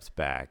two steps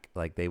back.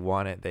 Like they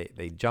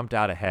jumped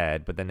out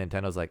ahead, but then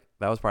Nintendo's like,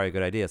 that was probably a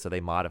good idea, so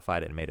they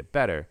modified it and made it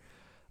better.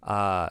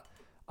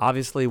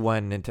 Obviously,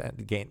 when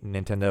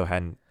Nintendo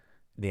had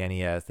the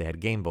NES, they had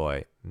Game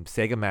Boy,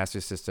 Sega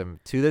Master System.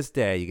 To this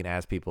day, you can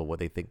ask people what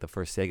they think the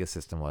first Sega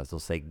system was. They'll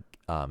say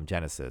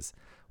Genesis,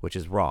 which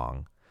is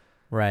wrong.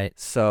 Right.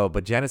 So,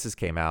 but Genesis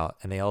came out,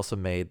 and they also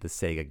made the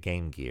Sega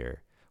Game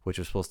Gear, which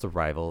was supposed to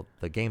rival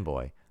the Game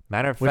Boy.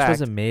 Which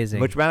was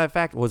amazing. Which, matter of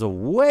fact, was a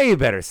way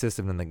better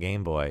system than the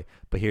Game Boy.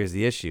 But here's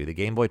the issue: the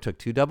Game Boy took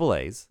 2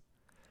 AA's,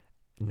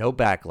 no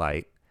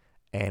backlight,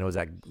 and it was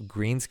at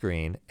green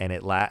screen, and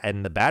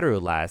and the battery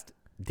would last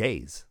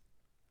days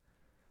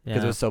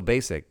because it was so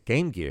basic.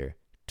 Game Gear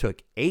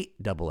took 8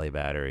 AA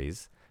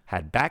batteries,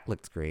 had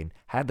backlit screen,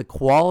 had the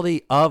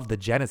quality of the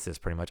Genesis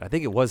pretty much. I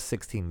think it was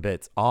 16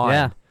 bits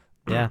on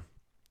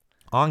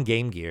on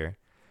Game Gear.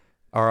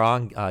 Or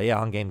on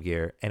Game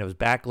Gear, and it was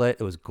backlit.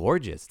 It was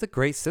gorgeous. It's a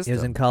great system. It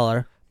was in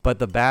color, but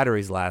the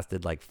batteries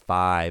lasted like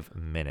 5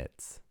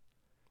 minutes,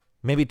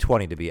 maybe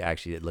 20 to be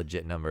actually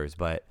legit numbers.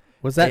 But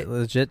was that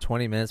legit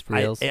 20 minutes for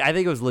reals? I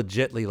think it was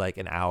legitly like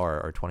an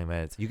hour or 20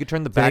 minutes. You could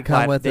turn the backlight.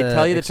 Come with they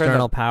tell you to turn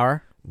external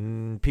power.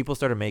 People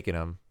started making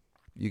them.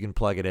 You can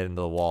plug it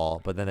into the wall,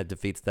 but then it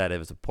defeats that it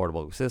was a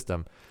portable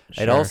system.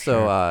 It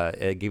also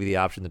it gave you the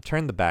option to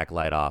turn the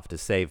backlight off to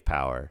save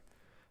power.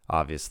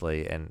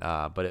 Obviously, and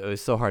but it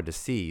was so hard to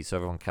see, so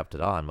everyone kept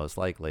it on, most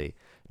likely.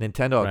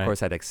 Nintendo, of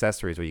course, had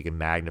accessories where you can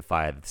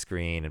magnify the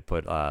screen and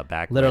put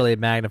backlight. Literally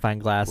magnifying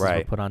glasses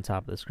were put on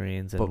top of the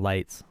screens and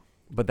lights.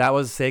 But that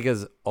was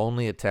Sega's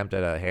only attempt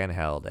at a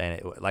handheld,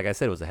 and like I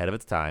said, it was ahead of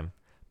its time,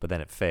 but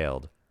then it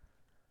failed.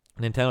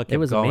 Nintendo kept going. It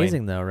was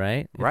amazing, though,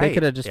 right? If they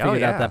could have just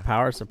figured out that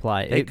power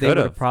supply, they would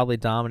have probably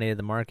dominated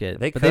the market.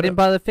 But they didn't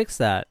bother to fix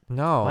that.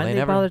 No, why didn't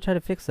they bother to try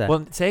to fix that?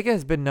 Well, Sega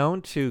has been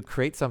known to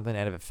create something,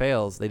 and if it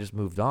fails, they just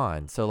moved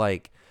on. So,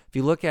 like, if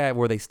you look at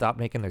where they stopped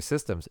making their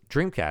systems,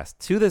 Dreamcast,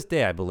 to this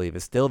day, I believe,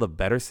 is still the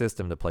better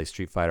system to play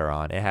Street Fighter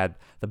on. It had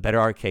the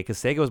better arcade, because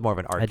Sega was more of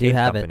an arcade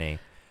company.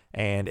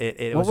 And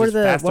it was just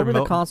faster. What were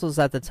the consoles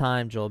at the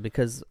time, Joel?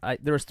 Because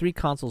there was 3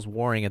 consoles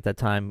warring at that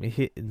time,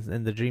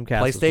 and the Dreamcast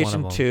PlayStation was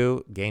one of them.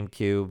 2,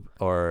 GameCube,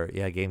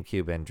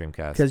 GameCube and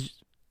Dreamcast.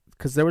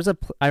 Because there was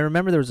I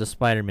remember there was a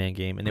Spider-Man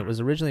game, and it was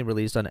originally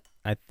released on,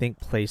 I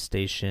think,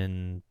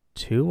 PlayStation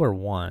 2 or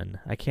 1.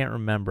 I can't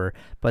remember,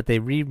 but they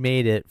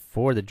remade it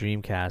for the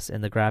Dreamcast,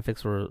 and the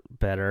graphics were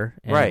better.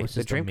 And right, it was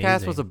just the Dreamcast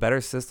amazing. was a better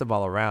system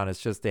all around.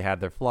 It's just they had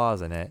their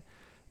flaws in it.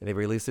 They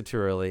released it too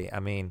early. I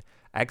mean,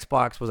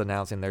 Xbox was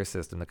announcing their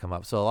system to come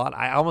up. So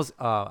I almost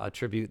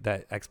attribute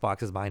that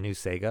Xbox is my new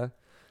Sega.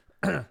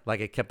 Like,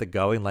 it kept it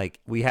going. Like,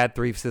 we had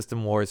 3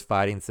 system wars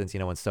fighting since,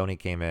 when Sony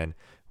came in.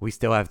 We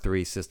still have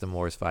 3 system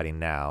wars fighting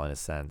now, in a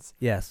sense.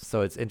 Yes.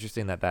 So it's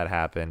interesting that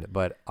happened.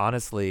 But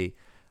honestly,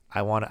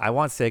 I want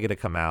Sega to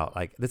come out.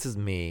 Like, this is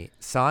me.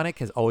 Sonic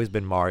has always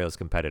been Mario's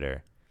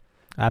competitor.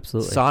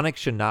 Absolutely. Sonic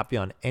should not be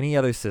on any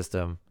other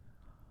system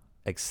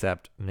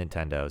except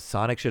Nintendo.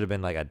 Sonic should have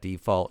been like a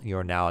default,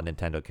 you're now a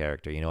Nintendo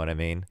character. You know what I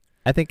mean?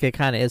 I think it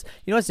kind of is.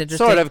 You know what's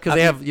interesting? Sort of, because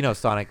they have,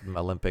 Sonic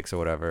Olympics or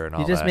whatever and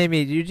all that.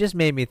 You just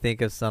made me think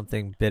of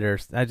something bitter.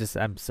 I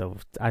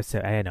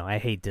know I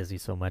hate Disney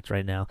so much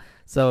right now.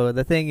 So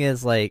the thing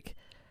is, like,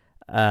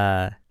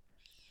 that's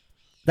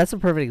a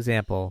perfect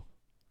example.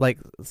 Like,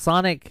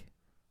 Sonic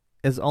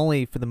is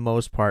only for the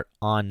most part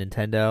on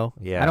Nintendo.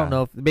 Yeah. I don't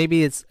know if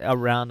maybe it's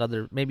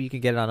around maybe you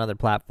can get it on other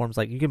platforms.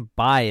 Like, you can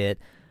buy it.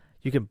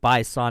 You can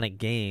buy Sonic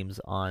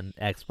games on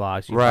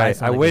Xbox. You can buy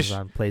Sonic games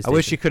on PlayStation. I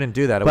wish you couldn't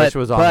do that. I wish it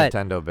was on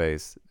Nintendo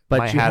base.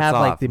 But you have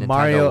like the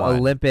Mario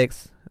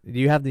Olympics.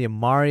 You have the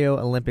Mario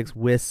Olympics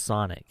with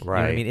Sonic. You know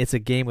what I mean? It's a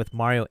game with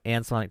Mario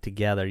and Sonic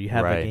together. You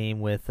have a game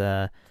with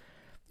the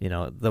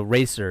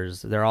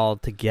racers. They're all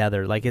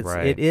together. Like,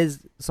 it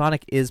is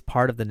Sonic is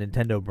part of the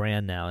Nintendo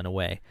brand now in a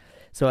way.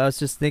 So I was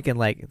just thinking,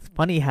 like, it's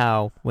funny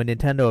how when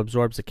Nintendo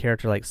absorbs a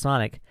character like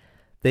Sonic,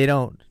 they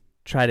don't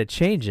try to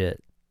change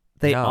it.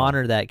 They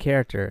honor that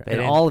character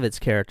and all of its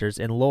characters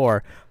and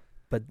lore,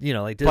 but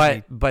like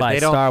Disney buys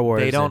Star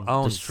Wars, they don't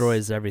own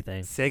destroys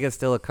everything. Sega's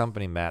still a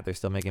company, Matt. They're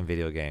still making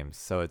video games,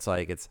 so it's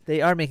like they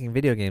are making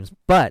video games.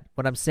 But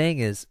what I'm saying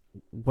is,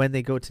 when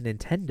they go to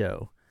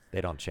Nintendo,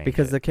 they don't change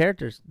because the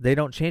characters they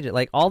don't change it.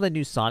 Like, all the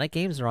new Sonic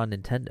games are on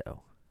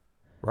Nintendo,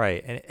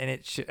 right? And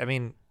it should. I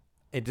mean,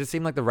 it just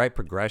seemed like the right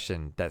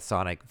progression that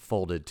Sonic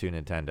folded to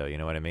Nintendo. You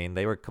know what I mean?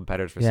 They were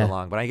competitors for so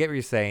long, but I get what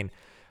you're saying.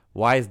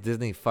 Why is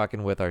Disney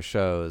fucking with our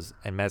shows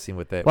and messing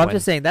with it? Well, I'm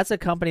just saying that's a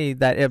company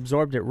that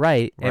absorbed it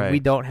and we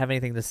don't have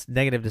anything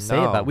negative to say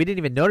about it. We didn't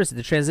even notice it.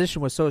 The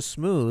transition was so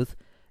smooth.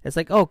 It's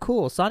like, oh,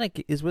 cool.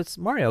 Sonic is with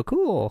Mario.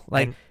 Cool.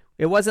 Like,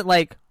 it wasn't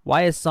like,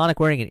 why is Sonic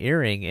wearing an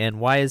earring and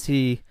why is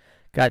he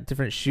got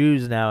different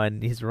shoes now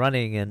and he's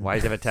running and why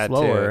does he have a tattoo?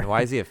 Slower? And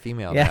why is he a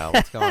female now?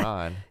 What's going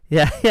on?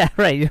 Yeah,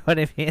 right. You know what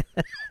I mean?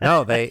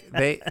 No,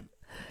 they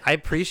I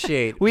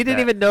appreciate. We didn't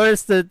that. even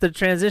notice the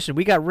transition.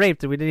 We got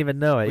raped and we didn't even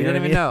know it. We You know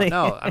didn't what even I know.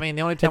 mean? No, I mean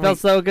the only It time felt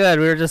so good.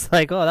 We were just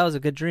like, oh, that was a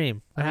good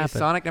dream. What I mean, happened?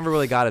 Sonic never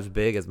really got as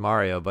big as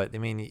Mario, but I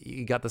mean,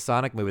 you got the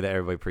Sonic movie that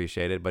everybody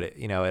appreciated, but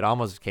it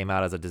almost came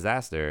out as a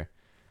disaster.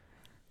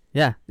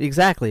 Yeah,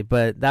 exactly.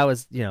 But that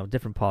was,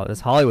 different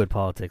politics. Hollywood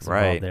politics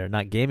involved Right. there,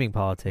 not gaming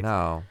politics.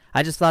 No,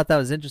 I just thought that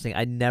was interesting.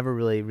 I never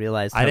really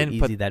realized I how didn't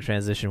easy that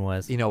transition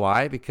was. you know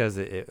why? Because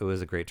it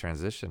was a great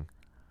transition.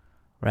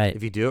 Right.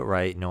 If you do it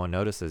right, no one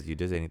notices you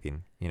did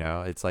anything.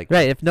 It's like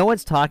Right. If no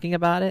one's talking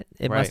about it,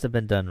 it Right. must have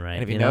been done right.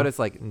 And if you notice,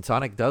 like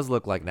Sonic does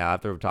look like now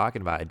after we're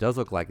talking about it, it does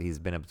look like he's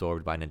been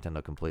absorbed by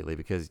Nintendo completely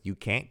because you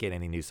can't get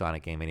any new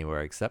Sonic game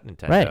anywhere except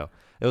Nintendo. Right.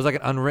 It was like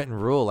an unwritten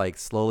rule. Like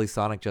slowly,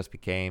 Sonic just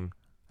became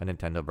a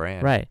Nintendo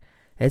brand. Right.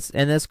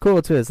 It's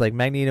cool too. It's like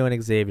Magneto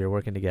and Xavier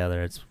working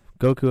together. It's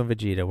Goku and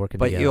Vegeta working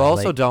But together. you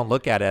also like, don't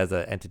look at it as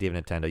an entity of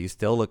Nintendo. You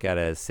still look at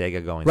it as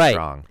Sega going Right.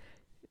 strong.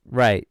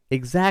 Right.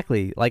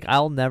 Exactly. Like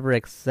I'll never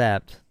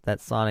accept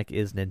that Sonic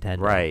is Nintendo.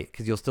 Right.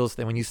 Because you'll still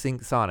when you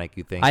think Sonic,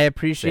 you think I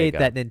appreciate Sega.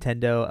 that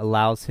Nintendo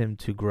allows him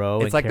to grow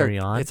It's and like carry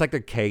they're on. it's like they're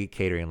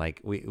catering.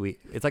 Like we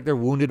it's like their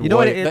wounded You know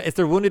what warrior. it is? It's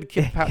their wounded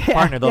Yeah,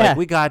 partner. They're yeah. like,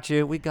 we got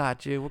you. We'll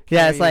yeah,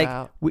 carry it's you like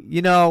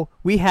out.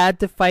 we had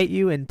to fight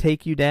you and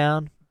take you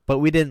down, but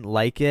we didn't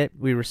like it.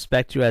 We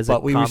respect you as a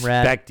But we comrade.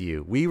 respect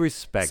you. We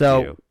respect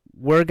so you.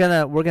 we're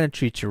gonna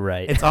treat you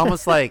right. It's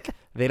almost like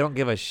they don't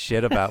give a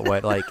shit about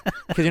what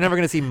because you're never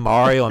gonna see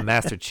Mario and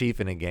Master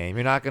Chief in a game.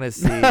 You're not gonna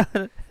see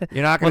Well,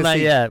 not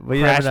see yet, but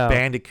you never Crash know.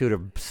 Bandicoot or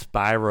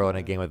Spyro in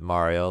a game with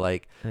Mario.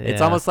 Like it's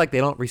Yeah. almost like they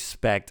don't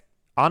respect.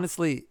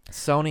 Honestly,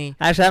 Sony.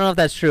 Actually, I don't know if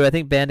that's true. I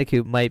think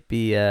Bandicoot might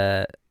be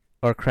or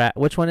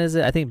Which one is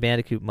it? I think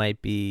Bandicoot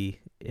might be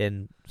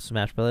in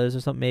Smash Brothers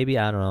or something. Maybe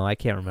I don't know. I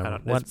can't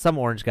remember. Some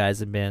orange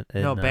guys in Banjo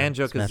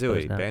Smash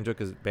Brothers Kazooie. now.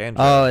 Banjo.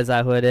 Oh, is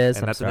that who it is?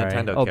 and I'm that's sorry. a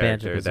Nintendo oh,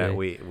 character that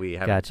Banjo-Kazooie. we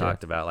haven't Gotcha.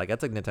 talked about. Like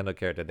that's a Nintendo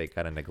character they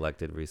kind of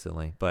neglected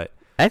recently. But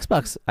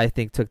Xbox, I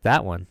think, took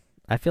that one.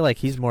 I feel like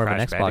he's more of an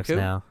Crash Xbox Bandicoot?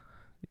 now.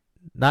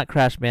 Not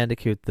Crash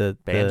Bandicoot. The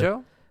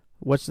Banjo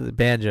what's the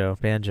Banjo?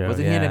 wasn't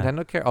yeah. he a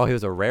Nintendo character? Oh, he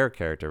was a rare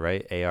character,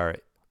 right? AR.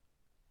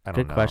 I don't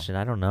Good know. question.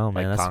 I don't know,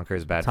 man. Like That's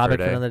Conker's Bad topic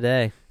Fur for Day. another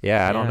day.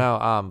 Yeah, I don't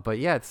Yeah. know. But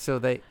yeah, so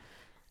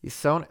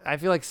Sony. I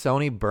feel like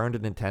Sony burned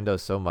Nintendo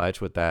so much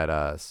with that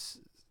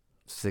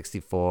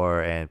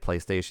 64 and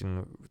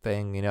PlayStation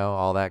thing.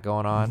 All that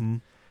going on.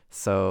 Mhm.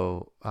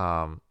 So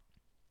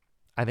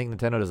I think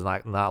Nintendo does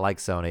not like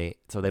Sony,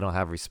 so they don't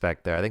have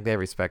respect there. I think they have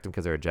respect them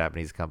because they're a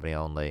Japanese company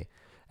only,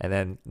 and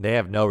then they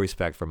have no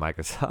respect for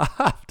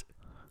Microsoft.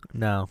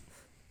 No.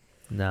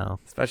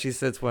 Especially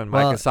since when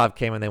Well- Microsoft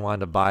came and they wanted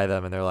to buy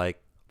them, and they're like,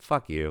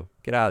 "Fuck you,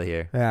 get out of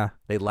here." Yeah.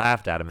 They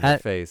laughed at him in the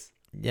face.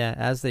 Yeah,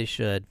 as they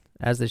should.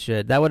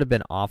 That would have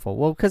been awful.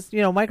 Well, because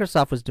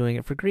Microsoft was doing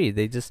it for greed.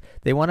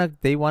 They want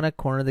to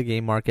corner the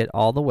game market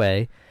all the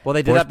way. Well,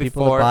 they did Force that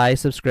people before. to buy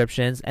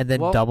subscriptions and then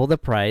Well, double the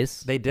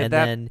price. They did and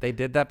that. Then, They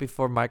did that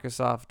before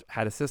Microsoft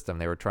had a system.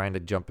 They were trying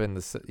to jump in.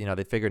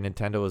 They figured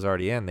Nintendo was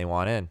already in. They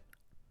want in.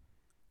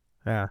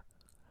 yeah.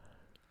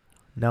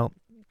 No.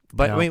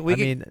 But no. I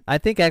mean, I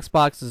think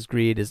Xbox's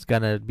greed is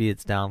gonna be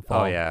its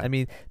downfall. Oh, yeah. I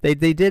mean, they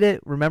did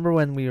it. Remember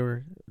when we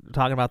were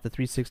talking about the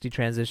 360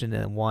 transition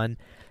and one,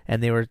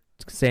 and they were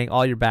saying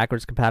all your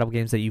backwards compatible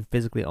games that you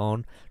physically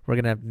own, we're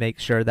gonna make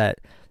sure that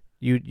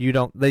you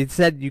don't. They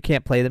said you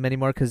can't play them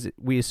anymore because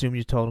we assume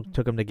you took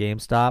them to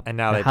GameStop. and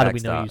now they how do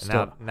we know you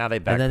backstop. still? Now they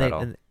And then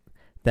backpedal.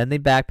 then they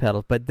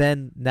backpedaled. But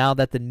then now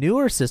that the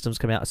newer systems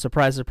come out,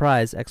 surprise,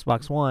 surprise,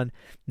 Xbox One,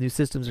 new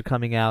systems are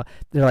coming out.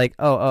 They're like,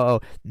 oh,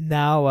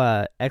 now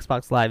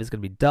Xbox Live is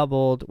going to be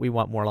doubled. We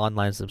want more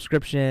online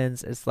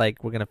subscriptions. It's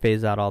like we're going to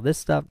phase out all this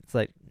stuff. It's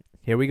like,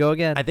 here we go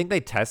again. I think they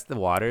test the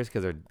waters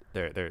because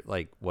they're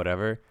like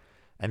whatever,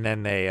 and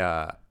then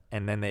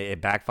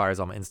it backfires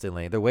on them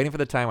instantly. They're waiting for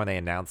the time when they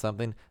announce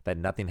something that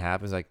nothing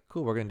happens. Like,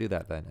 cool, we're gonna do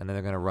that then, and then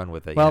they're gonna run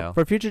with it. Well,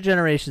 for future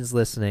generations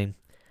listening,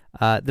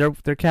 they're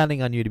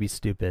counting on you to be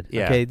stupid.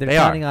 Yeah, okay, they're they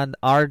counting are. on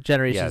our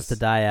generations Yes. to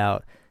die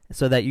out.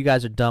 So that you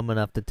guys are dumb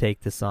enough to take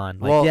this on.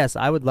 Like, Well- yes,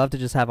 I would love to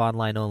just have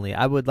online only.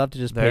 I would love to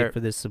just pay They're-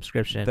 for this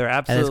subscription. they're and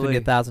it's going to absolutely be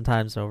 1,000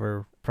 times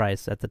over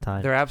price at the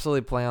time. they're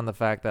absolutely playing on the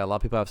fact that a lot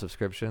of people have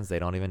subscriptions they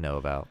don't even know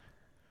about.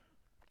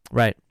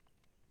 Right.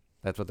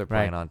 That's what they're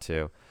playing Right. on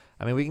too.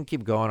 I mean, we can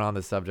keep going on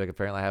this subject.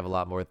 Apparently, I have a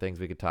lot more things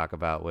we could talk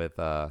about with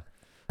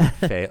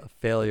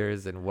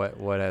failures and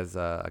what has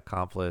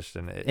accomplished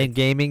and In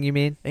gaming, you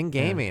mean? in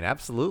gaming,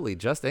 absolutely,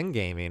 just in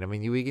gaming. I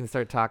mean, we can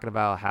start talking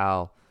about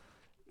how,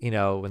 when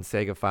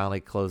Sega finally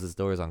closes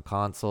doors on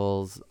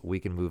consoles, we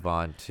can move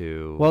on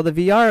to. Well, the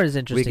VR is we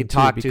interesting could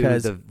talk too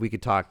because we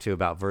could talk to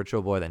about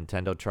Virtual Boy that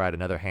Nintendo tried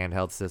another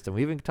handheld system.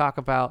 We even talk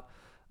about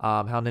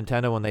how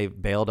Nintendo when they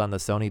bailed on the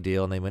Sony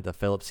deal and they went to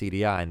Philips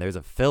CDI, and there's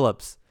a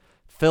Philips,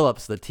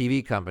 the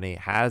TV company,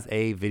 has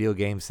a video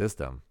game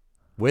system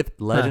with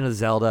Legend of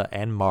Zelda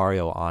and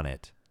Mario on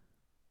it.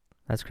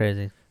 that's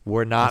crazy.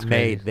 That's That's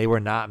crazy. They were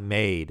not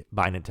made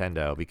by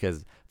Nintendo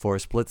because for a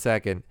split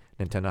second,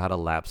 Nintendo had a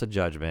lapse of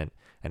judgment,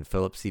 and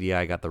Philips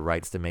CDI got the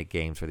rights to make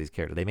games for these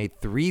characters. They made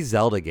 3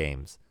 Zelda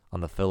games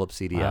on the Philips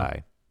CDI. Wow.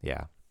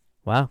 Yeah.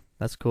 Wow,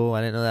 that's cool.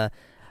 I didn't know that.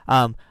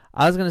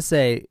 I was gonna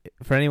say,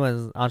 for anyone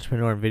who's an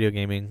entrepreneur in video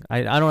gaming,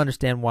 I don't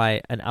understand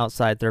why an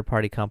outside third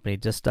party company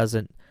just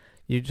doesn't.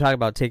 You talk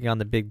about taking on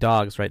the big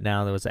dogs right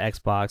now. There was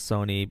Xbox,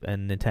 Sony,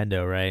 and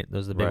Nintendo, right?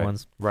 Those are the big Right.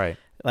 ones. Right.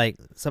 Like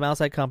some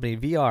outside company,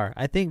 VR.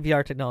 I think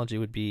VR technology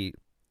would be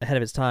ahead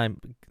of its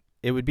time.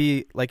 It would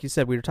be like you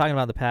said. We were talking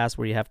about in the past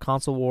where you have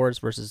console wars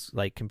versus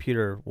like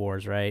computer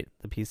wars, right?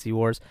 The PC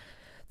wars,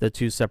 the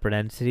two separate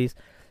entities.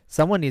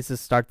 Someone needs to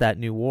start that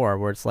new war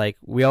where it's like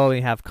we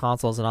only have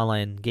consoles and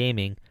online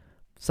gaming.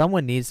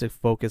 Someone needs to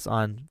focus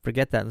on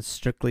forget that and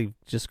strictly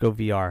just go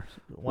VR.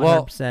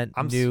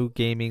 100% new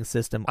gaming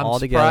system I'm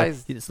altogether.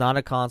 surprised. It's not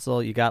a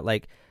console. You got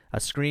like a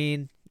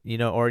screen,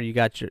 or you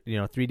got your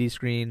 3D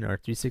screen or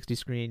 360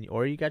 screen,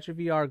 or you got your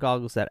VR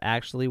goggles that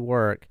actually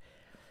work.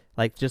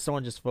 Like just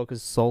someone just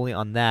focus solely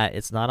on that.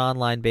 It's not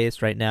online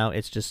based right now.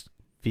 It's just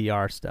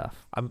VR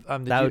stuff.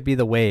 That would be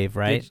the wave,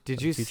 right?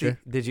 Did you see?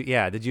 Did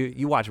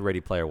you watch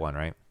Ready Player One?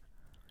 Right.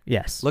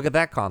 Yes. Look at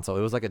that console.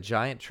 It was like a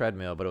giant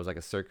treadmill, but it was like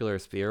a circular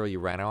sphere you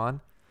ran on,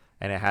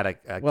 and it had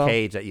a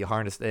cage that you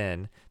harnessed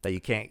in that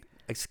you can't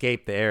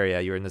escape the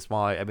area. You're in the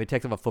small. I mean, it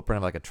takes up a footprint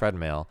of like a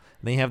treadmill.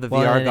 And then you have the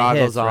VR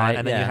goggles on, right?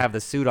 and then you have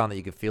the suit on that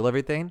you can feel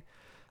everything.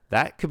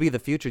 That could be the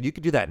future. You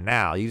could do that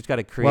now. You just got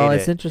to create. Well, It'd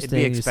it's be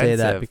interesting you say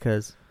that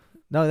because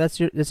it's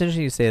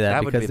interesting you say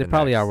that because they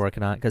probably are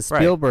working on it. Because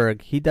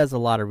Spielberg, he does a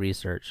lot of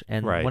research,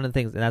 and one of the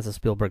things, and that's a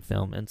Spielberg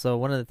film, and so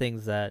one of the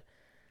things that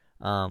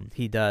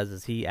he does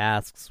is he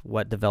asks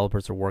what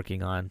developers are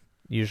working on,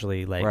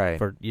 usually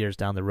for years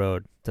down the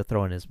road, to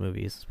throw in his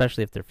movies,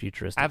 especially if they're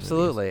futuristic.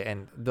 Absolutely. Movies.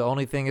 And the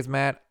only thing is,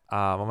 Matt,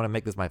 I'm going to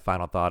make this my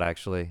final thought,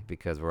 actually,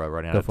 because we're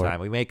running out of time.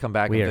 We may come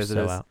back and visit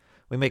this.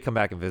 We may come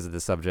back and visit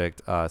this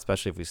subject,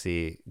 especially if we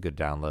see good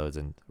downloads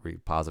and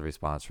positive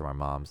response from our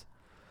moms.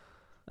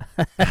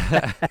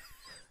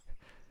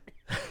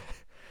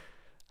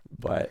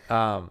 But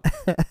no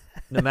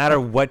matter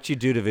what you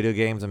do to video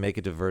games and make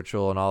it to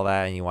virtual and all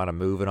that, and you want to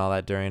move and all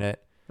that during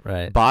it,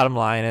 right? Bottom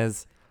line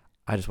is,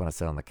 I just want to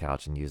sit on the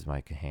couch and use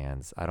my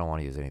hands. I don't want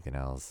to use anything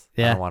else.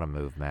 Yeah. I don't want to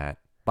move, Matt.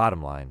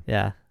 Bottom line.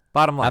 Yeah.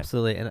 Bottom line.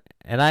 Absolutely.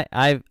 And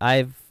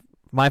I've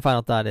my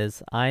final thought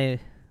is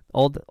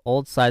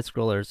old side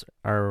scrollers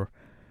are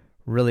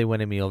really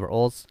winning me over.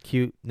 Old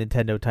cute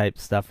Nintendo type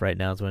stuff right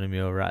now is winning me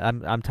over.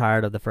 I'm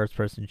tired of the first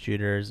person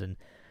shooters and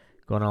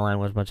going online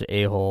with a bunch of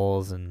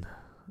a-holes, and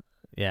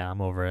yeah,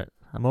 I'm over it.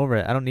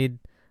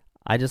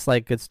 I just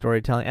like good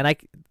storytelling, and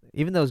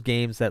even those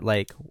games that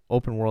like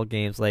open world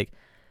games, like,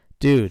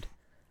 dude,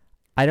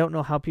 I don't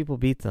know how people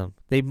beat them.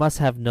 They must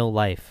have no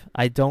life.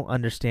 I don't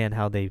understand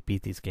how they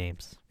beat these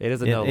games. It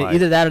is no life.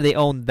 Either that or they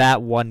own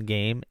that one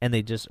game and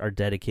they just are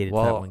dedicated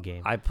to that one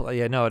game.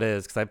 It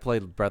is, because I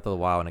played Breath of the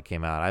Wild when it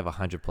came out. I have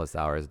 100+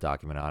 hours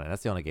documented on it.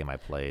 That's the only game I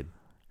played.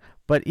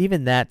 But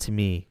even that, to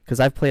me, because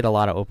I've played a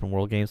lot of open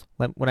world games.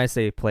 When I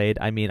say played,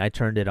 I mean I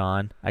turned it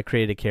on, I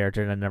created a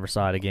character, and I never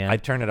saw it again. I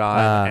turned it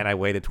on, and I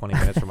waited 20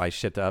 minutes for my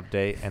shit to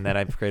update, and then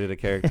I created a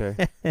character.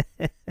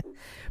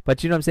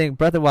 But you know what I'm saying?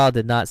 Breath of the Wild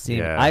did not seem...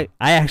 Yeah. I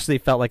actually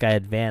felt like I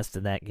advanced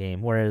in that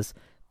game, whereas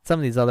some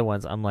of these other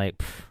ones, I'm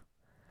like,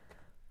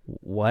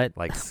 what?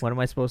 Like, what am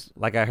I supposed to...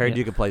 Like, I heard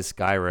you could play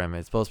Skyrim.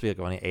 It's supposed to be like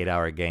only an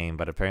 8-hour game,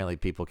 but apparently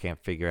people can't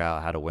figure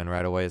out how to win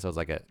right away, so it's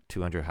like a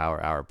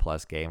 200-hour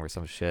plus game or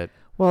some shit.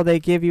 Well, they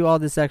give you all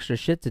this extra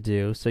shit to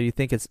do, so you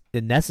think it's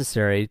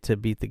necessary to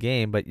beat the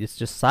game, but it's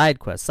just side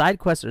quests. Side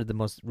quests are the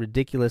most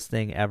ridiculous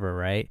thing ever,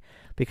 right?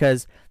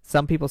 Because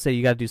some people say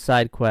you got to do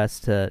side quests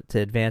to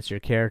advance your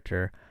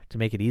character, to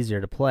make it easier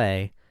to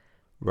play.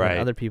 Right. And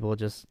other people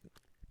just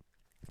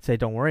say,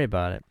 don't worry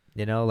about it.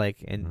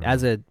 And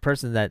as a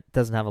person that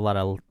doesn't have a lot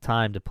of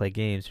time to play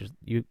games,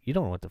 you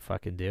don't know what to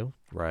fucking do.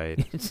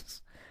 Right.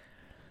 So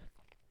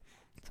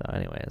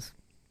anyways.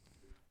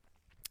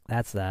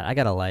 That's that. I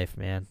got a life,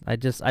 man. I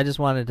just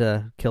wanted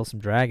to kill some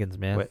dragons,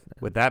 man.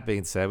 With that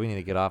being said, we need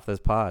to get off this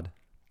pod.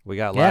 We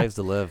got lives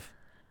to live.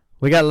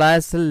 We got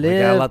lives to live.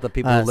 We got to let the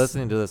people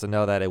listening to this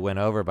know that it went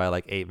over by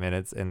like 8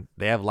 minutes, and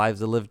they have lives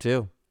to live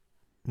too.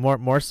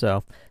 More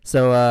so.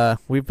 So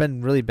we've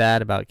been really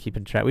bad about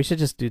keeping track. We should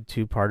just do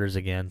 2-parters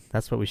again.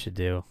 That's what we should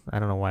do. I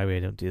don't know why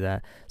we don't do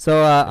that.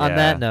 So on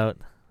that note,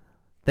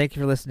 thank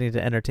you for listening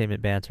to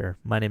Entertainment Banter.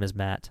 My name is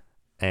Matt.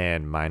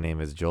 And my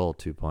name is Joel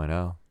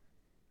 2.0.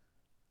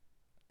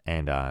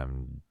 And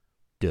I'm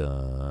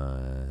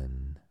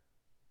done.